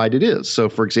whatever ride it is. So,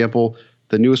 for example,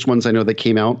 the newest ones I know that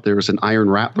came out, there was an Iron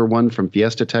Rattler one from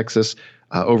Fiesta, Texas.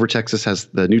 Over Texas has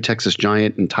the new Texas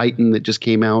Giant and Titan that just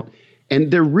came out. And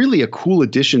they're really a cool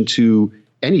addition to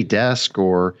any desk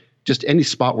or just any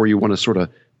spot where you want to sort of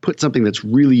put something that's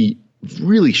really,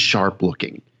 really sharp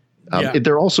looking.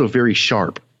 They're also very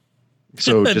sharp.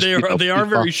 So just, they are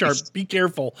very sharp. Be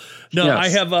careful. No,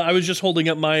 Yes. I was just holding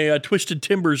up my Twisted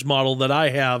Timbers model that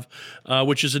I have,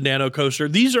 which is a nano coaster.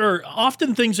 These are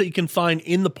often things that you can find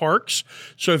in the parks.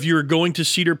 So if you're going to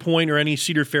Cedar Point or any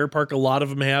Cedar Fair park, a lot of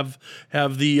them have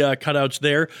the cutouts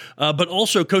there. But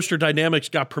also Coaster Dynamics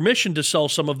got permission to sell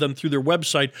some of them through their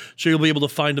website, so you'll be able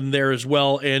to find them there as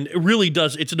well. And it really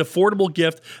does. It's an affordable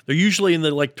gift. They're usually in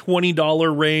the like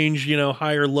 $20 range,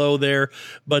 high or low there.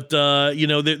 But they're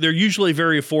usually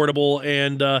very affordable,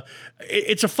 and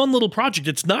it's a fun little project.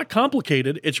 It's not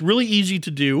complicated. It's really easy to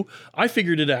do. I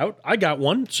figured it out. I got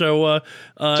one. So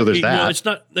there's that.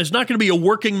 It's not going to be a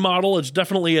working model. It's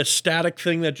definitely a static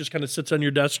thing that just kind of sits on your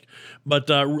desk, but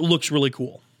looks really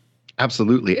cool.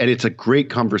 Absolutely. And it's a great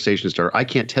conversation starter. I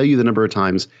can't tell you the number of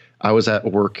times I was at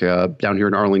work down here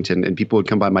in Arlington, and people would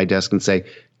come by my desk and say,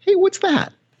 hey, what's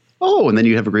that? Oh, and then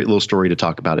you have a great little story to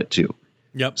talk about it too.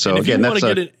 Yep. So and if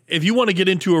again, if you want to get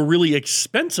into a really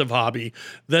expensive hobby,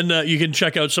 then you can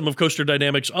check out some of Coaster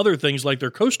Dynamics' other things like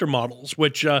their coaster models,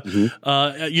 which a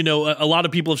lot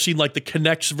of people have seen like the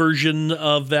K'NEX version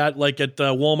of that, like at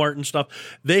Walmart and stuff.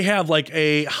 They have like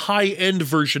a high-end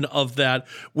version of that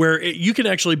where you can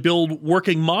actually build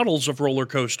working models of roller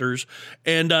coasters,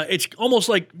 and it's almost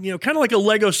like kind of like a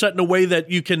Lego set in a way that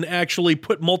you can actually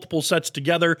put multiple sets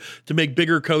together to make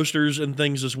bigger coasters and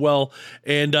things as well,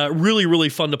 and really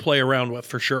fun to play around with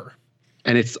for sure.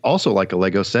 And it's also like a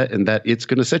Lego set in that it's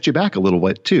going to set you back a little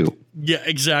bit too. Yeah,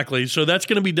 exactly. So that's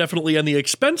going to be definitely on the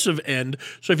expensive end.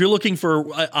 So if you're looking for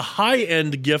a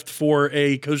high-end gift for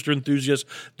a coaster enthusiast,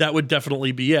 that would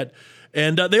definitely be it.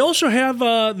 And they also have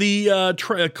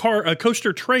the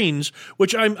coaster trains,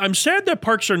 which I'm sad that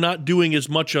parks are not doing as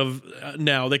much of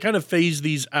now. They kind of phase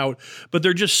these out, but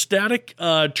they're just static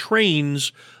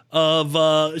trains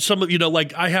of some of,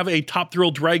 like I have a Top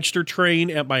Thrill Dragster train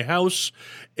at my house,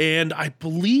 and I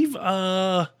believe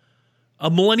a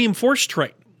Millennium Force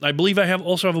train. I believe I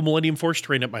also have a Millennium Force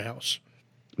train at my house.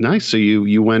 Nice. So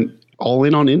you went all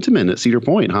in on Intamin at Cedar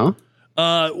Point, huh?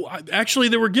 Actually,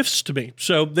 there were gifts to me.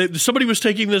 So somebody was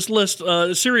taking this list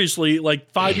seriously like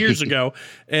 5 years ago,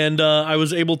 and I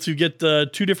was able to get 2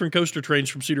 different coaster trains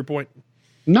from Cedar Point.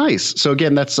 Nice. So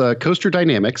again, that's Coaster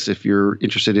Dynamics if you're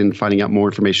interested in finding out more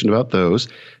information about those.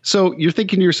 So you're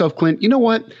thinking to yourself, Clint, you know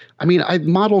what? I mean,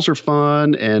 models are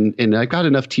fun, and I've got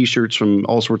enough T-shirts from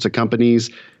all sorts of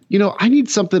companies. I need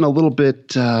something a little bit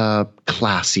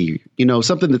classy,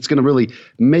 something that's going to really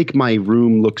make my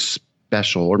room look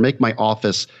special or make my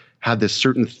office have this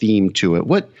certain theme to it.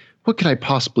 What could I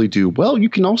possibly do? Well, you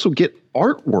can also get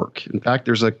artwork. In fact,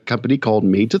 there's a company called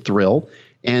Made to Thrill,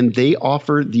 and they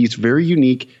offer these very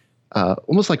unique,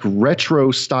 almost like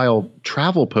retro style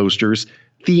travel posters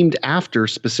themed after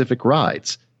specific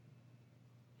rides.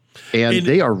 And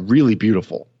they are really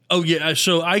beautiful. Oh, yeah.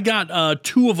 So I got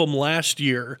 2 of them last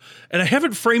year, and I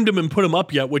haven't framed them and put them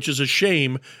up yet, which is a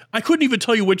shame. I couldn't even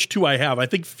tell you which 2 I have. I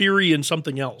think Fury and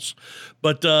something else.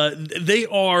 But they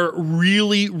are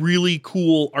really, really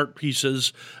cool art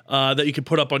pieces that you can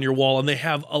put up on your wall. And they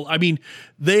have,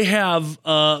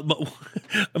 I'm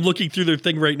looking through their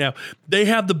thing right now. They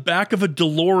have the back of a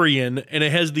DeLorean, and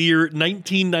it has the year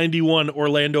 1991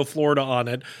 Orlando, Florida on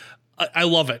it. I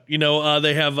love it.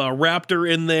 They have a Raptor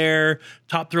in there,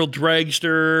 Top Thrill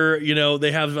Dragster.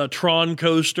 They have a Tron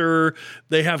coaster.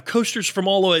 They have coasters from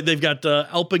all the way. They've got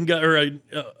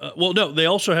Alpengeist. They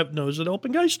also have, is it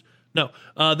Alpengeist? No.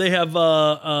 They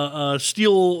have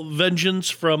Steel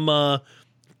Vengeance from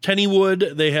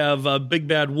Kennywood. They have Big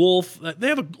Bad Wolf. They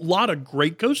have a lot of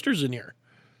great coasters in here.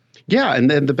 Yeah, and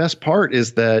then the best part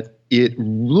is that it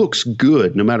looks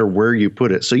good no matter where you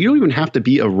put it. So you don't even have to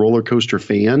be a roller coaster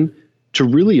fan to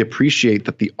really appreciate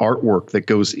that the artwork that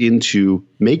goes into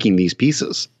making these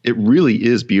pieces. It really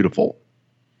is beautiful.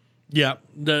 Yeah,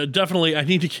 definitely. I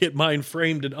need to get mine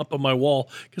framed and up on my wall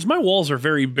because my walls are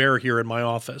very bare here in my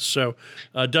office. So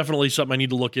definitely something I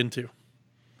need to look into.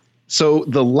 So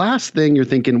the last thing you're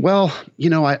thinking, well,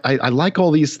 I like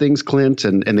all these things, Clint,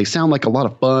 and they sound like a lot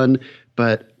of fun,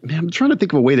 but man, I'm trying to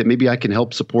think of a way that maybe I can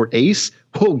help support Ace.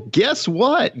 Well, guess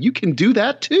what? You can do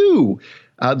that too.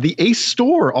 The Ace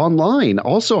store online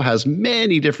also has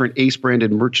many different Ace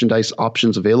branded merchandise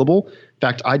options available. In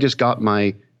fact, I just got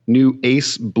my new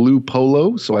Ace blue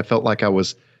polo, so I felt like I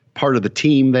was part of the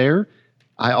team there.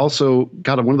 I also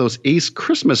got one of those Ace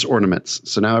Christmas ornaments.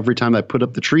 So now every time I put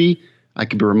up the tree, I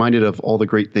can be reminded of all the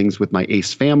great things with my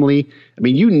Ace family. I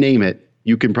mean, you name it,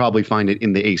 you can probably find it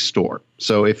in the Ace store.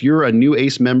 So if you're a new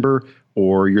Ace member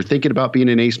or you're thinking about being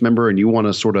an Ace member and you want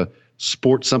to sort of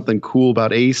sport something cool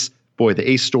about Ace, boy, the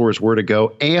Ace store is where to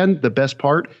go. And the best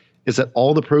part is that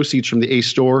all the proceeds from the Ace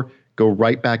store go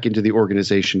right back into the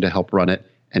organization to help run it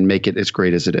and make it as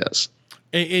great as it is.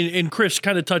 And Chris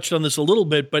kind of touched on this a little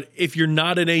bit, but if you're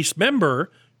not an Ace member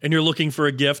and you're looking for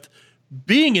a gift,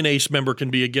 being an Ace member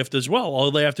can be a gift as well. All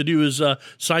they have to do is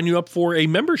sign you up for a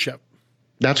membership.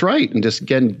 That's right. And just,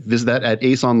 again, visit that at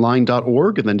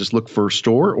aceonline.org and then just look for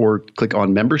store or click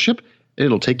on membership, and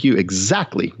it'll take you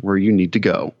exactly where you need to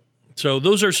go. So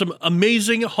those are some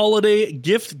amazing holiday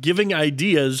gift-giving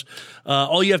ideas.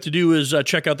 All you have to do is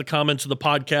check out the comments of the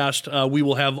podcast. We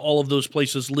will have all of those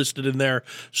places listed in there.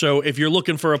 So if you're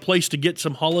looking for a place to get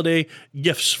some holiday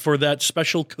gifts for that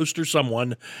special coaster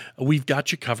someone, we've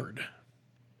got you covered.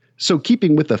 So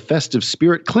keeping with the festive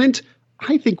spirit, Clint,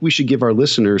 I think we should give our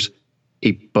listeners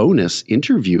a bonus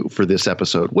interview for this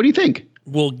episode. What do you think?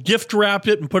 We'll gift wrap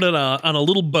it and put it on a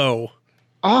little bow.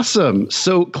 Awesome.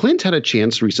 So Clint had a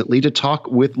chance recently to talk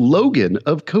with Logan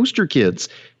of Coaster Kids.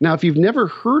 Now, if you've never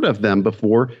heard of them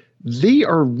before, they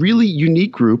are a really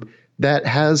unique group that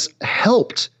has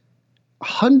helped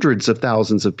hundreds of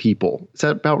thousands of people. Is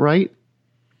that about right?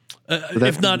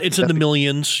 If not, it's in the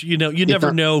millions. You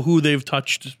never know who they've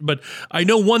touched. But I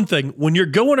know one thing. When you're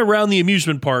going around the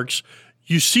amusement parks,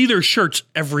 you see their shirts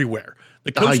everywhere.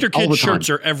 The Coaster Kids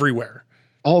shirts are everywhere.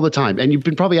 All the time. And you've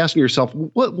been probably asking yourself,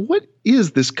 what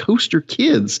is this Coaster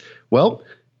Kids? Well,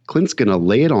 Clint's going to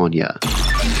lay it on you.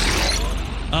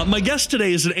 My guest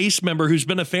today is an Ace member who's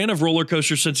been a fan of roller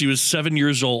coasters since he was 7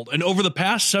 years old. And over the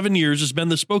past 7 years has been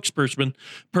the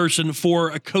spokesperson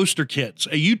for Coaster Kids,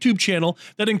 a YouTube channel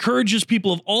that encourages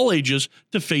people of all ages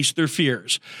to face their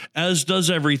fears. As does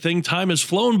everything, time has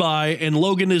flown by and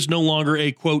Logan is no longer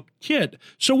a, quote, kid.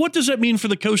 So what does that mean for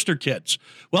the Coaster Kids?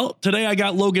 Well, today I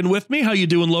got Logan with me. How you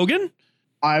doing, Logan?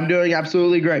 I'm doing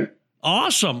absolutely great.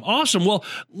 Awesome. Well,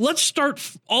 let's start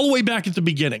all the way back at the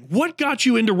beginning. What got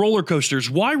you into roller coasters?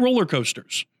 Why roller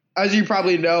coasters? As you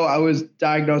probably know, I was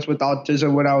diagnosed with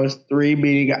autism when I was 3,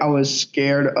 meaning I was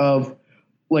scared of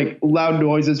like loud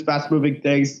noises, fast moving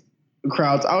things,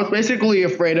 crowds. I was basically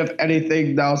afraid of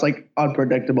anything that was like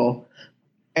unpredictable.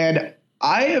 And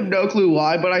I have no clue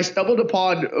why, but I stumbled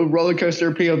upon roller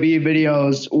coaster POV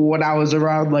videos when I was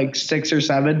around like 6 or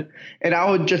 7, and I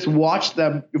would just watch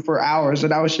them for hours,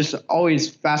 and I was just always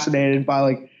fascinated by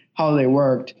like how they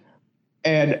worked.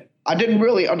 And I didn't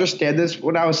really understand this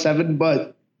when I was 7,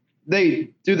 but they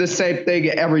do the same thing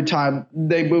every time.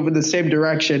 They move in the same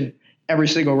direction every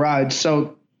single ride.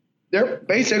 So they're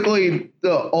basically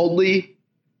one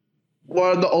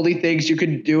of the only things you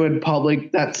can do in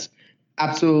public that's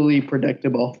absolutely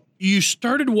predictable. You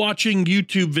started watching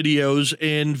YouTube videos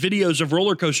and videos of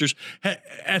roller coasters.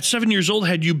 At 7 years old,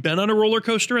 had you been on a roller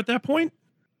coaster at that point?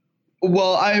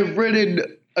 Well, I've ridden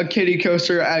a kiddie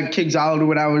coaster at Kings Island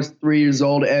when I was 3 years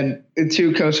old and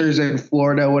 2 coasters in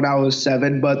Florida when I was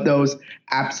 7, but those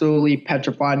absolutely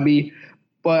petrified me.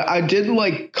 but I didn't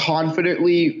like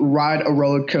confidently ride a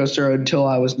roller coaster until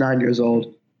I was 9 years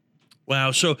old.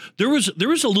 Wow. So there was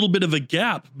a little bit of a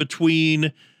gap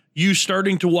between you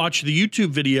starting to watch the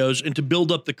YouTube videos and to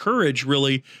build up the courage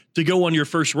really to go on your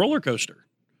first roller coaster.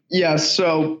 Yeah.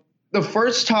 So the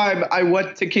first time I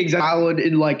went to Kings Island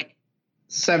in like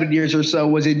 7 years or so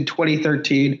was in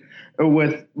 2013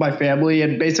 with my family.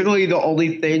 And basically the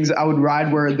only things I would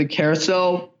ride were the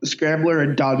carousel, the scrambler,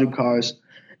 and dodging cars.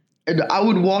 And I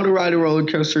would want to ride a roller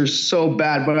coaster so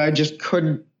bad, but I just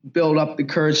couldn't build up the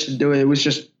courage to do it. It was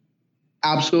just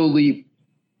absolutely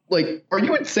like, are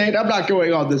you insane? I'm not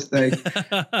going on this thing. So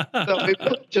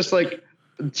it just like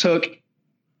took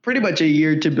pretty much a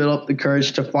year to build up the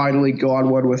courage to finally go on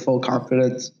one with full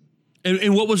confidence.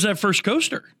 And what was that first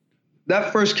coaster?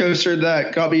 That first coaster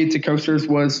that got me into coasters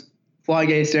was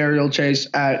Flying Ace Aerial Chase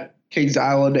at Kings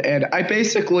Island. And I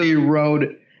basically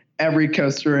rode every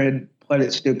coaster in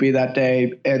Planet Snoopy that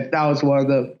day. And that was one of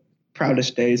the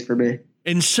proudest days for me.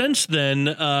 And since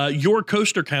then, your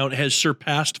coaster count has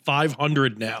surpassed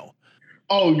 500 now.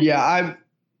 Oh, yeah.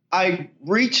 I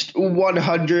reached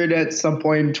 100 at some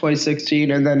point in 2016,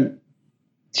 and then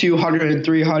 200 and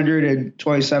 300 in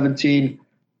 2017,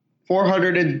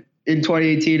 400 in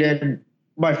 2018, and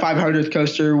my 500th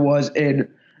coaster was in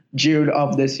June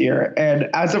of this year. And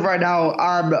as of right now,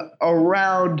 I'm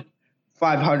around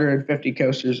 550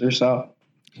 coasters or so.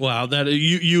 Wow, that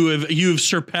you've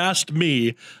surpassed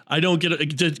me. I don't get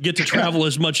to travel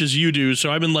as much as you do, so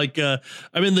I'm in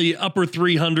I'm in the upper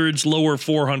 300s, lower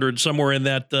 400s, somewhere in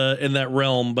that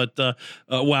realm. But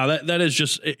wow, that is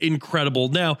just incredible.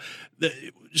 Now,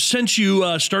 since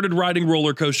you started riding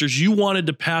roller coasters, you wanted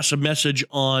to pass a message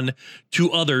on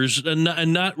to others,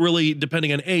 and not really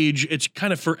depending on age. It's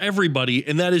kind of for everybody,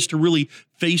 and that is to really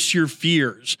face your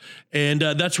fears. And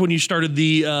that's when you started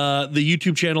the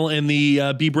YouTube channel and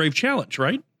the Be Brave Challenge,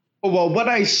 right? Well, when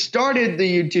I started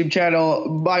the YouTube channel,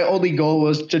 my only goal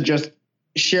was to just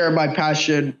share my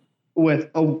passion with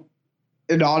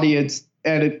an audience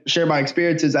and share my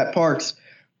experiences at parks.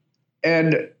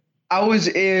 And I was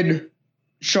in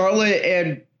Charlotte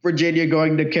and Virginia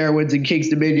going to Carowinds and Kings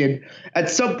Dominion at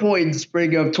some point in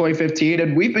spring of 2015.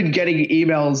 And we've been getting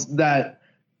emails that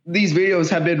these videos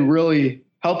have been really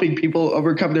helping people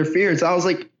overcome their fears. I was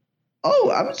like,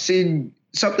 oh, I'm seeing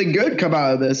something good come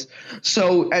out of this.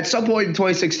 So at some point in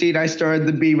 2016, I started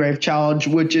the Be Brave Challenge,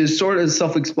 which is sort of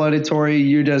self-explanatory.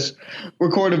 You just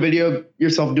record a video of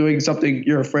yourself doing something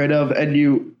you're afraid of, and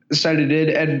you send it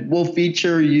in, and we'll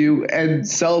feature you and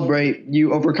celebrate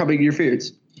you overcoming your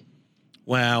fears.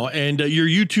 Wow. And your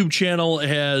YouTube channel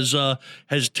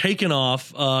has taken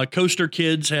off. Coaster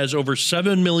Kids has over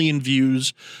 7 million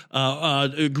views,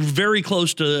 very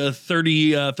close to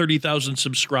 30,000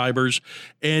 subscribers.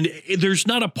 And there's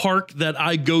not a park that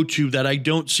I go to that I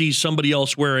don't see somebody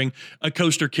else wearing a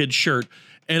Coaster Kid shirt.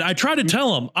 And I try to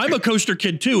tell them I'm a Coaster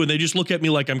Kid too, and they just look at me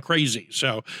like I'm crazy.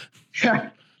 So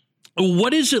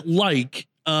what is it like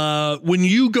when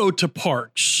you go to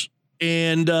parks?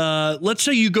 And let's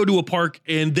say you go to a park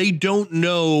and they don't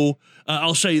know,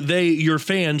 I'll say your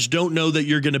fans don't know that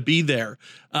you're going to be there.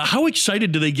 How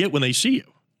excited do they get when they see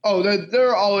you? Oh,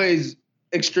 they're always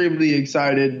extremely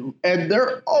excited. And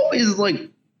they're always like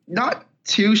not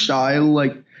too shy.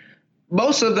 Like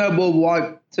most of them will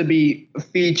want to be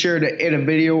featured in a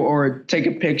video or take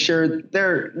a picture.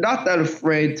 They're not that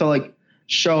afraid to like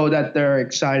show that they're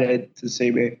excited to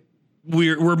see me.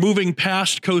 We're moving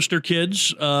past Coaster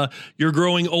Kids. You're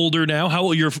growing older now. How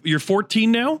old? You're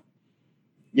 14 now?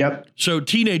 Yep. So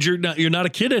teenager, you're not a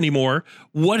kid anymore.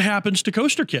 What happens to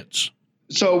Coaster Kids?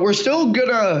 So we're still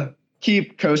gonna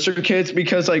keep Coaster Kids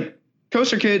because like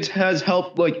Coaster Kids has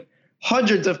helped like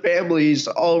hundreds of families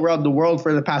all around the world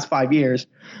for the past 5 years.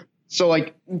 So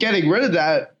like getting rid of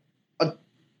that, a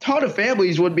ton of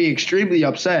families would be extremely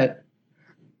upset.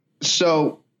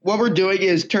 So what we're doing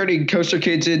is turning Coaster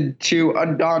Kids into a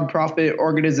nonprofit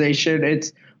organization.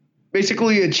 It's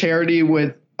basically a charity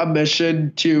with a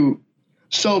mission to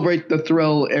celebrate the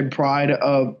thrill and pride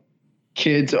of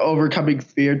kids overcoming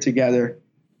fear together.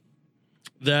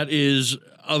 That is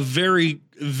a very,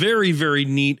 very, very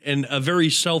neat and a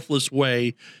very selfless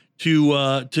way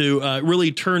to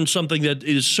really turn something that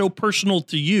is so personal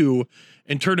to you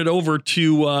and turn it over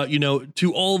to,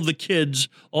 to all of the kids,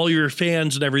 all your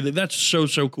fans and everything. That's so,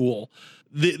 so cool.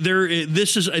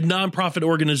 This is a nonprofit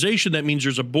organization. That means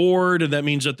there's a board, and that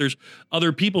means that there's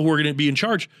other people who are going to be in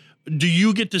charge. Do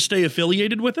you get to stay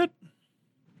affiliated with it?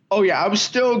 Oh, yeah. I'm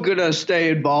still going to stay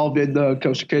involved in the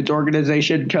Coaster Kids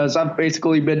organization because I've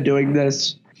basically been doing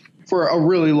this for a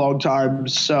really long time.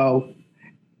 So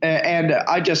And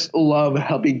I just love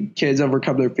helping kids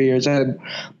overcome their fears. And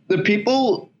the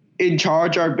people in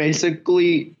charge are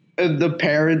basically the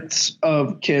parents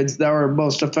of kids that were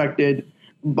most affected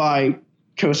by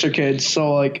Coaster Kids.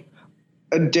 So like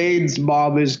Dane's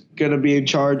mom is going to be in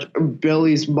charge,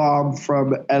 Billy's mom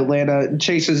from Atlanta,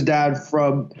 Chase's dad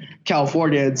from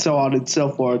California, and so on and so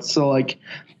forth. So like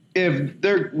when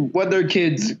their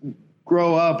kids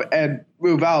grow up and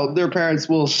move out, their parents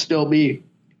will still be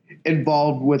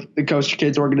involved with the Coaster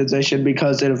Kids organization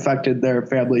because it affected their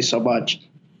family so much.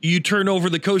 You turn over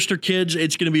the Coaster Kids.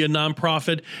 It's going to be a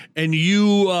nonprofit, and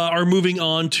you are moving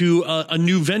on to a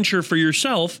new venture for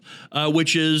yourself,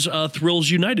 which is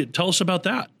Thrills United. Tell us about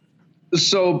that.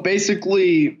 So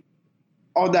basically,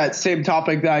 on that same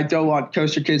topic, that I don't want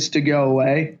Coaster Kids to go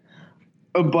away,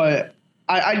 but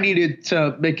I needed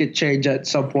to make a change at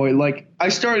some point. Like, I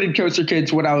started Coaster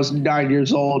Kids when I was 9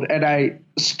 years old, and I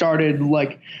started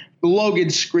like the Logan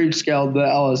Scream Scale, the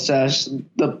LSS,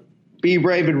 the Be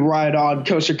Brave and Ride On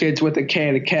Coaster Kids with a K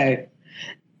and a K.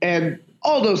 And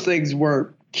all those things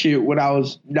were cute when I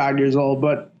was 9 years old.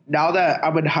 But now that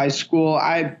I'm in high school,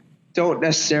 I don't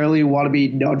necessarily want to be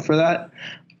known for that.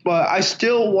 But I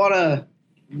still want to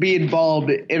be involved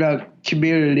in a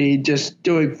community just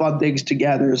doing fun things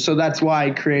together. So that's why I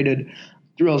created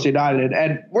Thrills United.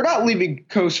 And we're not leaving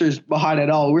coasters behind at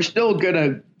all. We're still going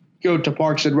to go to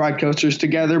parks and ride coasters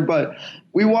together, but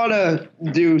we want to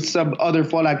do some other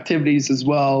fun activities as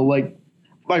well. Like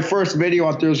my first video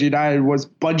on Thrills United was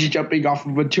bungee jumping off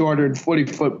of a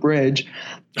 240-foot bridge.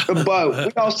 But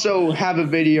we also have a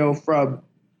video from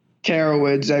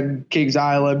Carowinds and Kings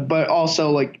Island, but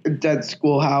also like Dead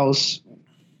Schoolhouse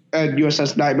and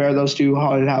USS Nightmare, those two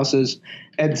haunted houses,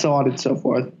 and so on and so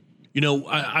forth. You know,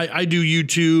 I do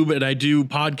YouTube and I do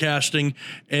podcasting,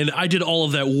 and I did all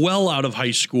of that well out of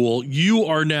high school. You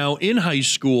are now in high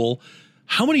school.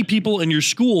 How many people in your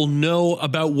school know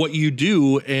about what you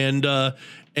do, and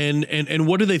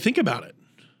what do they think about it?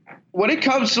 When it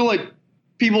comes to like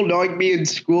people knowing me in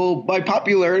school, my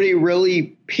popularity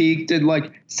really peaked in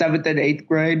like 7th and 8th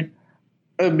grade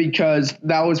because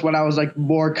that was when I was like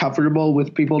more comfortable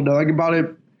with people knowing about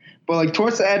it. But like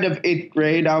towards the end of 8th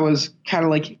grade, I was kind of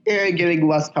like getting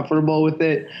less comfortable with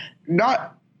it.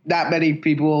 Not that many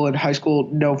people in high school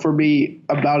know for me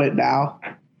about it now,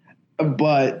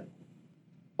 but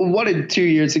 1 and 2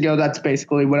 years ago, that's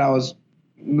basically when I was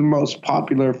the most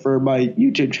popular for my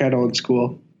YouTube channel in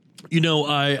school. You know,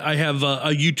 I have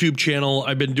a YouTube channel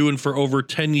I've been doing for over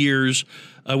 10 years.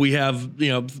 We have,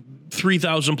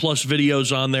 3,000 plus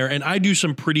videos on there, and I do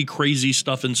some pretty crazy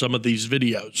stuff in some of these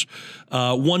videos.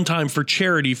 One time for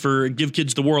charity for Give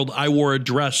Kids the World, I wore a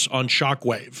dress on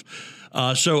Shockwave.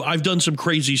 So I've done some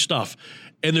crazy stuff.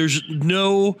 And there's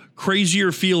no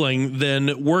crazier feeling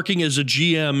than working as a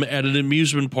GM at an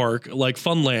amusement park like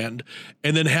Funland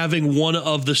and then having one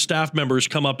of the staff members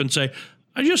come up and say,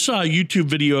 I just saw a YouTube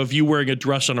video of you wearing a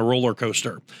dress on a roller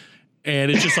coaster.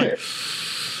 And it's just like,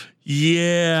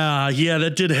 yeah,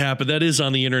 that did happen. That is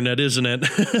on the internet, isn't it?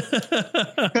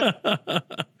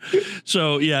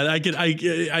 So yeah,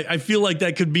 I feel like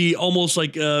that could be almost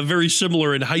like very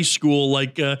similar in high school.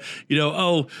 Like,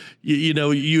 you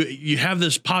have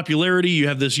this popularity, you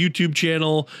have this YouTube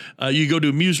channel, you go to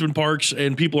amusement parks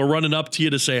and people are running up to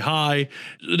you to say hi.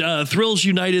 Thrills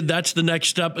United, that's the next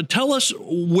step. Tell us,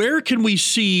 where can we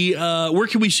see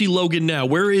Logan now?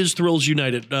 Where is Thrills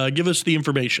United? Give us the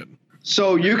information.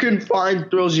 So you can find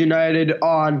Thrills United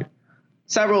on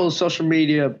several social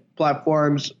media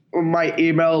platforms. My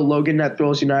email,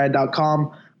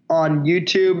 logan@thrillsunited.com, on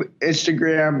YouTube,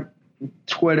 Instagram,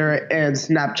 Twitter, and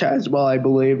Snapchat as well, I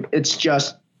believe. It's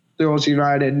just Thrills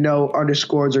United, no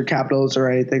underscores or capitals or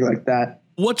anything like that.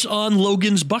 What's on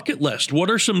Logan's bucket list?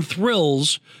 What are some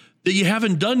thrills that you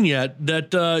haven't done yet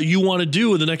that you want to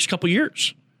do in the next couple of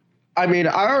years? I mean,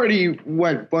 I already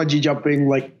went bungee jumping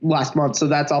like last month, so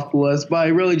that's off the list. But I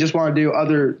really just want to do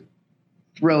other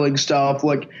thrilling stuff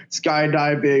like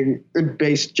skydiving,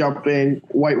 base jumping,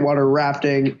 whitewater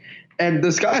rafting. And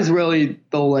the sky's really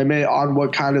the limit on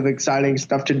what kind of exciting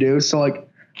stuff to do. So like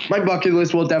my bucket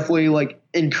list will definitely like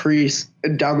increase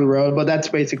down the road, but that's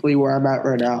basically where I'm at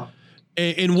right now.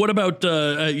 And what about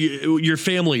your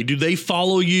family? Do they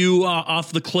follow you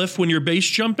off the cliff when you're base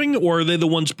jumping, or are they the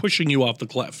ones pushing you off the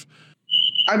cliff?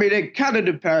 I mean, it kind of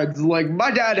depends. Like,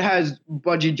 my dad has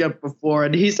bungee jumped before,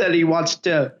 and he said he wants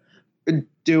to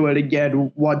do it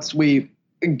again once we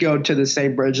go to the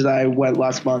same bridge that I went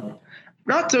last month.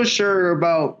 Not so sure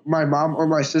about my mom or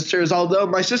my sisters, although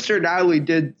my sister Natalie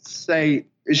did say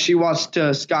she wants to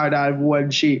skydive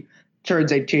when she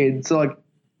turns 18. So, like,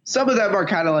 some of them are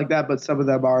kind of like that, but some of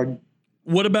them aren't.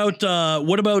 What about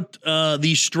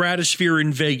the Stratosphere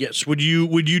in Vegas? Would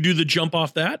you do the jump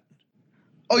off that?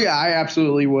 Oh yeah, I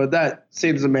absolutely would. That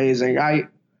seems amazing. I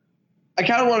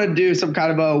kind of want to do some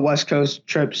kind of a West Coast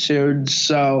trip soon,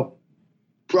 so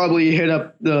probably hit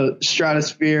up the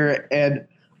Stratosphere and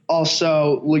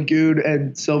also Lagoon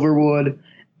and Silverwood,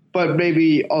 but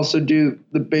maybe also do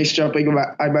the base jumping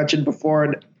I mentioned before,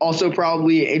 and also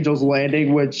probably Angel's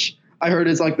Landing, which I heard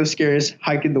is like the scariest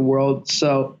hike in the world.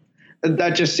 So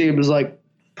that just seems like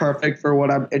perfect for what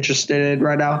I'm interested in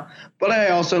right now. But I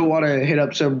also want to hit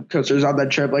up some coasters on that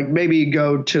trip, like maybe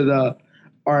go to the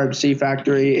RMC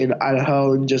factory in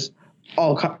Idaho and just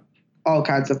all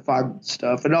kinds of fun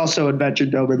stuff, and also Adventure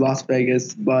Dome in Las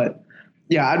Vegas. But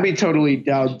yeah, I'd be totally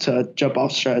down to jump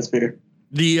off Stratosphere.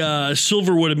 The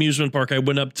Silverwood amusement park I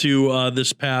went up to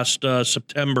this past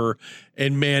September,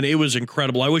 and man, it was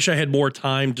incredible. I wish I had more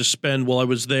time to spend while I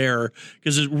was there,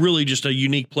 because it's really just a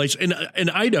unique place. And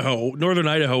Idaho, northern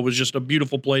Idaho, was just a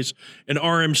beautiful place. And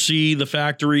RMC, the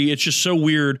factory, it's just so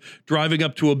weird driving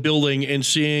up to a building and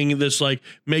seeing this like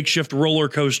makeshift roller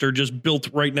coaster just built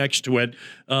right next to it.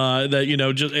 That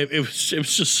it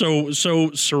was just so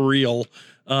surreal.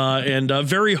 And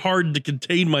very hard to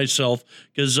contain myself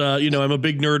because, I'm a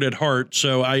big nerd at heart.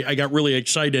 So I got really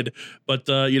excited. But,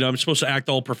 I'm supposed to act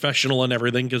all professional and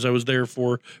everything because I was there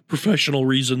for professional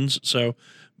reasons. So,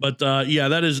 but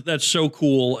that's so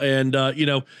cool. And,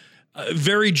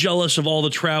 very jealous of all the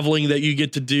traveling that you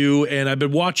get to do. And I've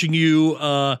been watching you,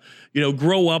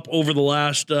 grow up over the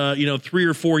last, 3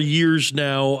 or 4 years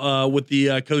now with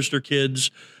the Coaster Kids.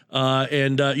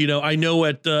 I know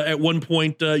at one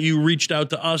point you reached out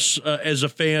to us as a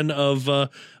fan of the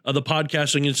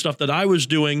podcasting and stuff that I was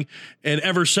doing. And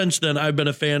ever since then, I've been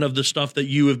a fan of the stuff that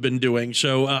you have been doing.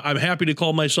 So I'm happy to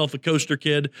call myself a Coaster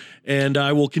Kid, and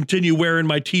I will continue wearing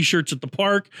my T-shirts at the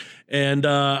park. And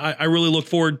I really look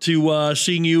forward to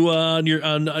seeing you on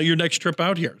your next trip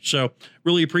out here. So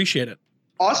really appreciate it.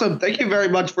 Awesome. Thank you very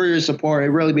much for your support. It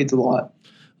really means a lot.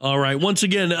 All right. Once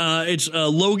again, it's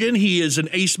Logan. He is an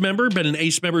ACE member, been an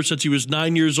ACE member since he was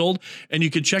 9 years old, and you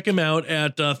can check him out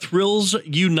at Thrills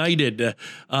United.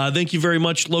 Thank you very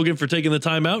much, Logan, for taking the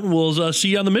time out, and we'll see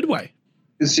you on the Midway.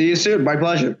 See you soon. My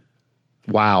pleasure.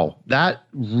 Wow. That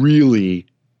really,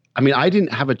 I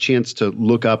didn't have a chance to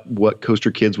look up what Coaster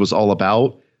Kids was all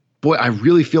about. Boy, I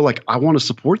really feel like I want to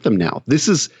support them now.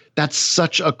 That's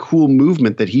such a cool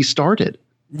movement that he started.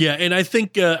 Yeah, and I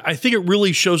think it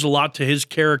really shows a lot to his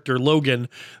character, Logan,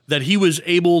 that he was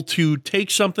able to take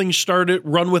something, start it,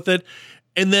 run with it,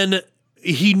 and then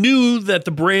he knew that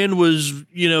the brand was,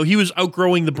 he was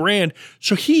outgrowing the brand,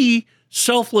 so he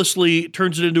selflessly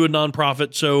turns it into a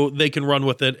nonprofit so they can run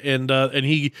with it, and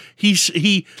he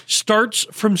starts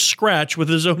from scratch with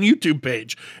his own YouTube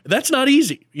page. That's not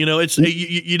easy, It's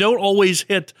you don't always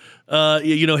hit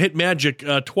magic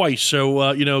twice.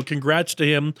 So congrats to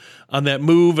him on that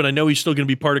move, and I know he's still going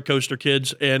to be part of Coaster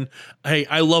Kids. And hey,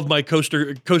 I love my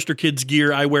Coaster Kids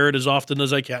gear. I wear it as often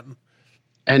as I can.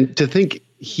 And to think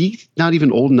he's not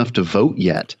even old enough to vote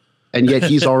yet, and yet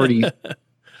he's already.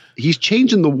 He's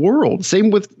changing the world.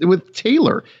 Same with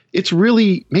Taylor. It's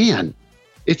really, man,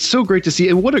 it's so great to see.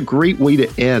 And what a great way to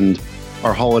end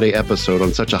our holiday episode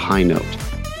on such a high note.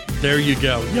 There you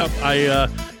go. Yep.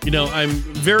 I'm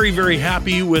very, very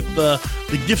happy with the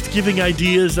gift giving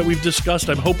ideas that we've discussed.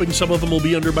 I'm hoping some of them will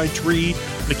be under my tree.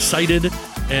 I'm excited.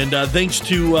 And thanks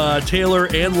to Taylor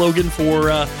and Logan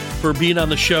for being on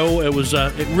the show.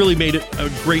 It really made it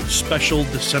a great special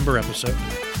December episode.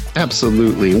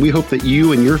 Absolutely. And we hope that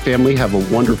you and your family have a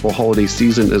wonderful holiday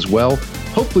season as well.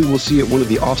 Hopefully we'll see you at one of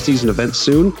the off-season events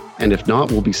soon. And if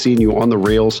not, we'll be seeing you on the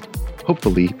rails,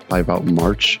 hopefully by about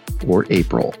March or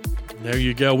April. There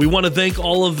you go. We want to thank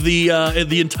all of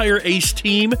the entire ACE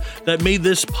team that made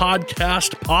this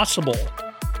podcast possible.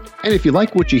 And if you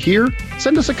like what you hear,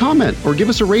 send us a comment or give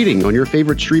us a rating on your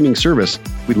favorite streaming service.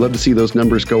 We'd love to see those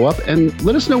numbers go up, and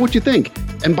let us know what you think.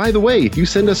 And by the way, if you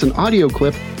send us an audio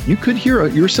clip, you could hear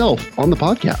it yourself on the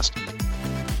podcast.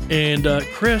 And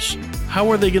Chris, how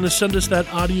are they going to send us that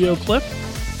audio clip?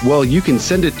 Well, you can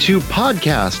send it to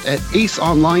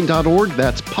podcast@aceonline.org.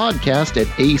 That's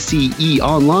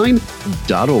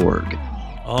podcast@aceonline.org.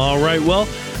 All right. Well,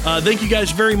 thank you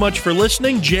guys very much for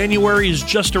listening. January is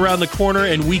just around the corner,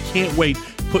 and we can't wait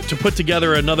to put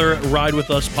together another Ride With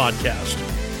Us podcast.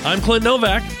 I'm Clint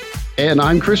Novak. And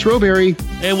I'm Chris Roberry.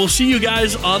 And we'll see you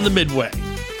guys on the Midway.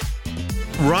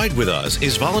 Ride With Us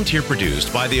is volunteer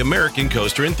produced by the American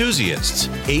Coaster Enthusiasts.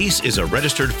 ACE is a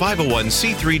registered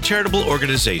 501c3 charitable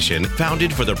organization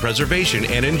founded for the preservation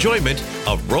and enjoyment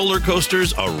of roller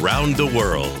coasters around the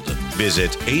world.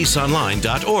 Visit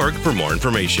aceonline.org for more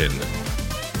information.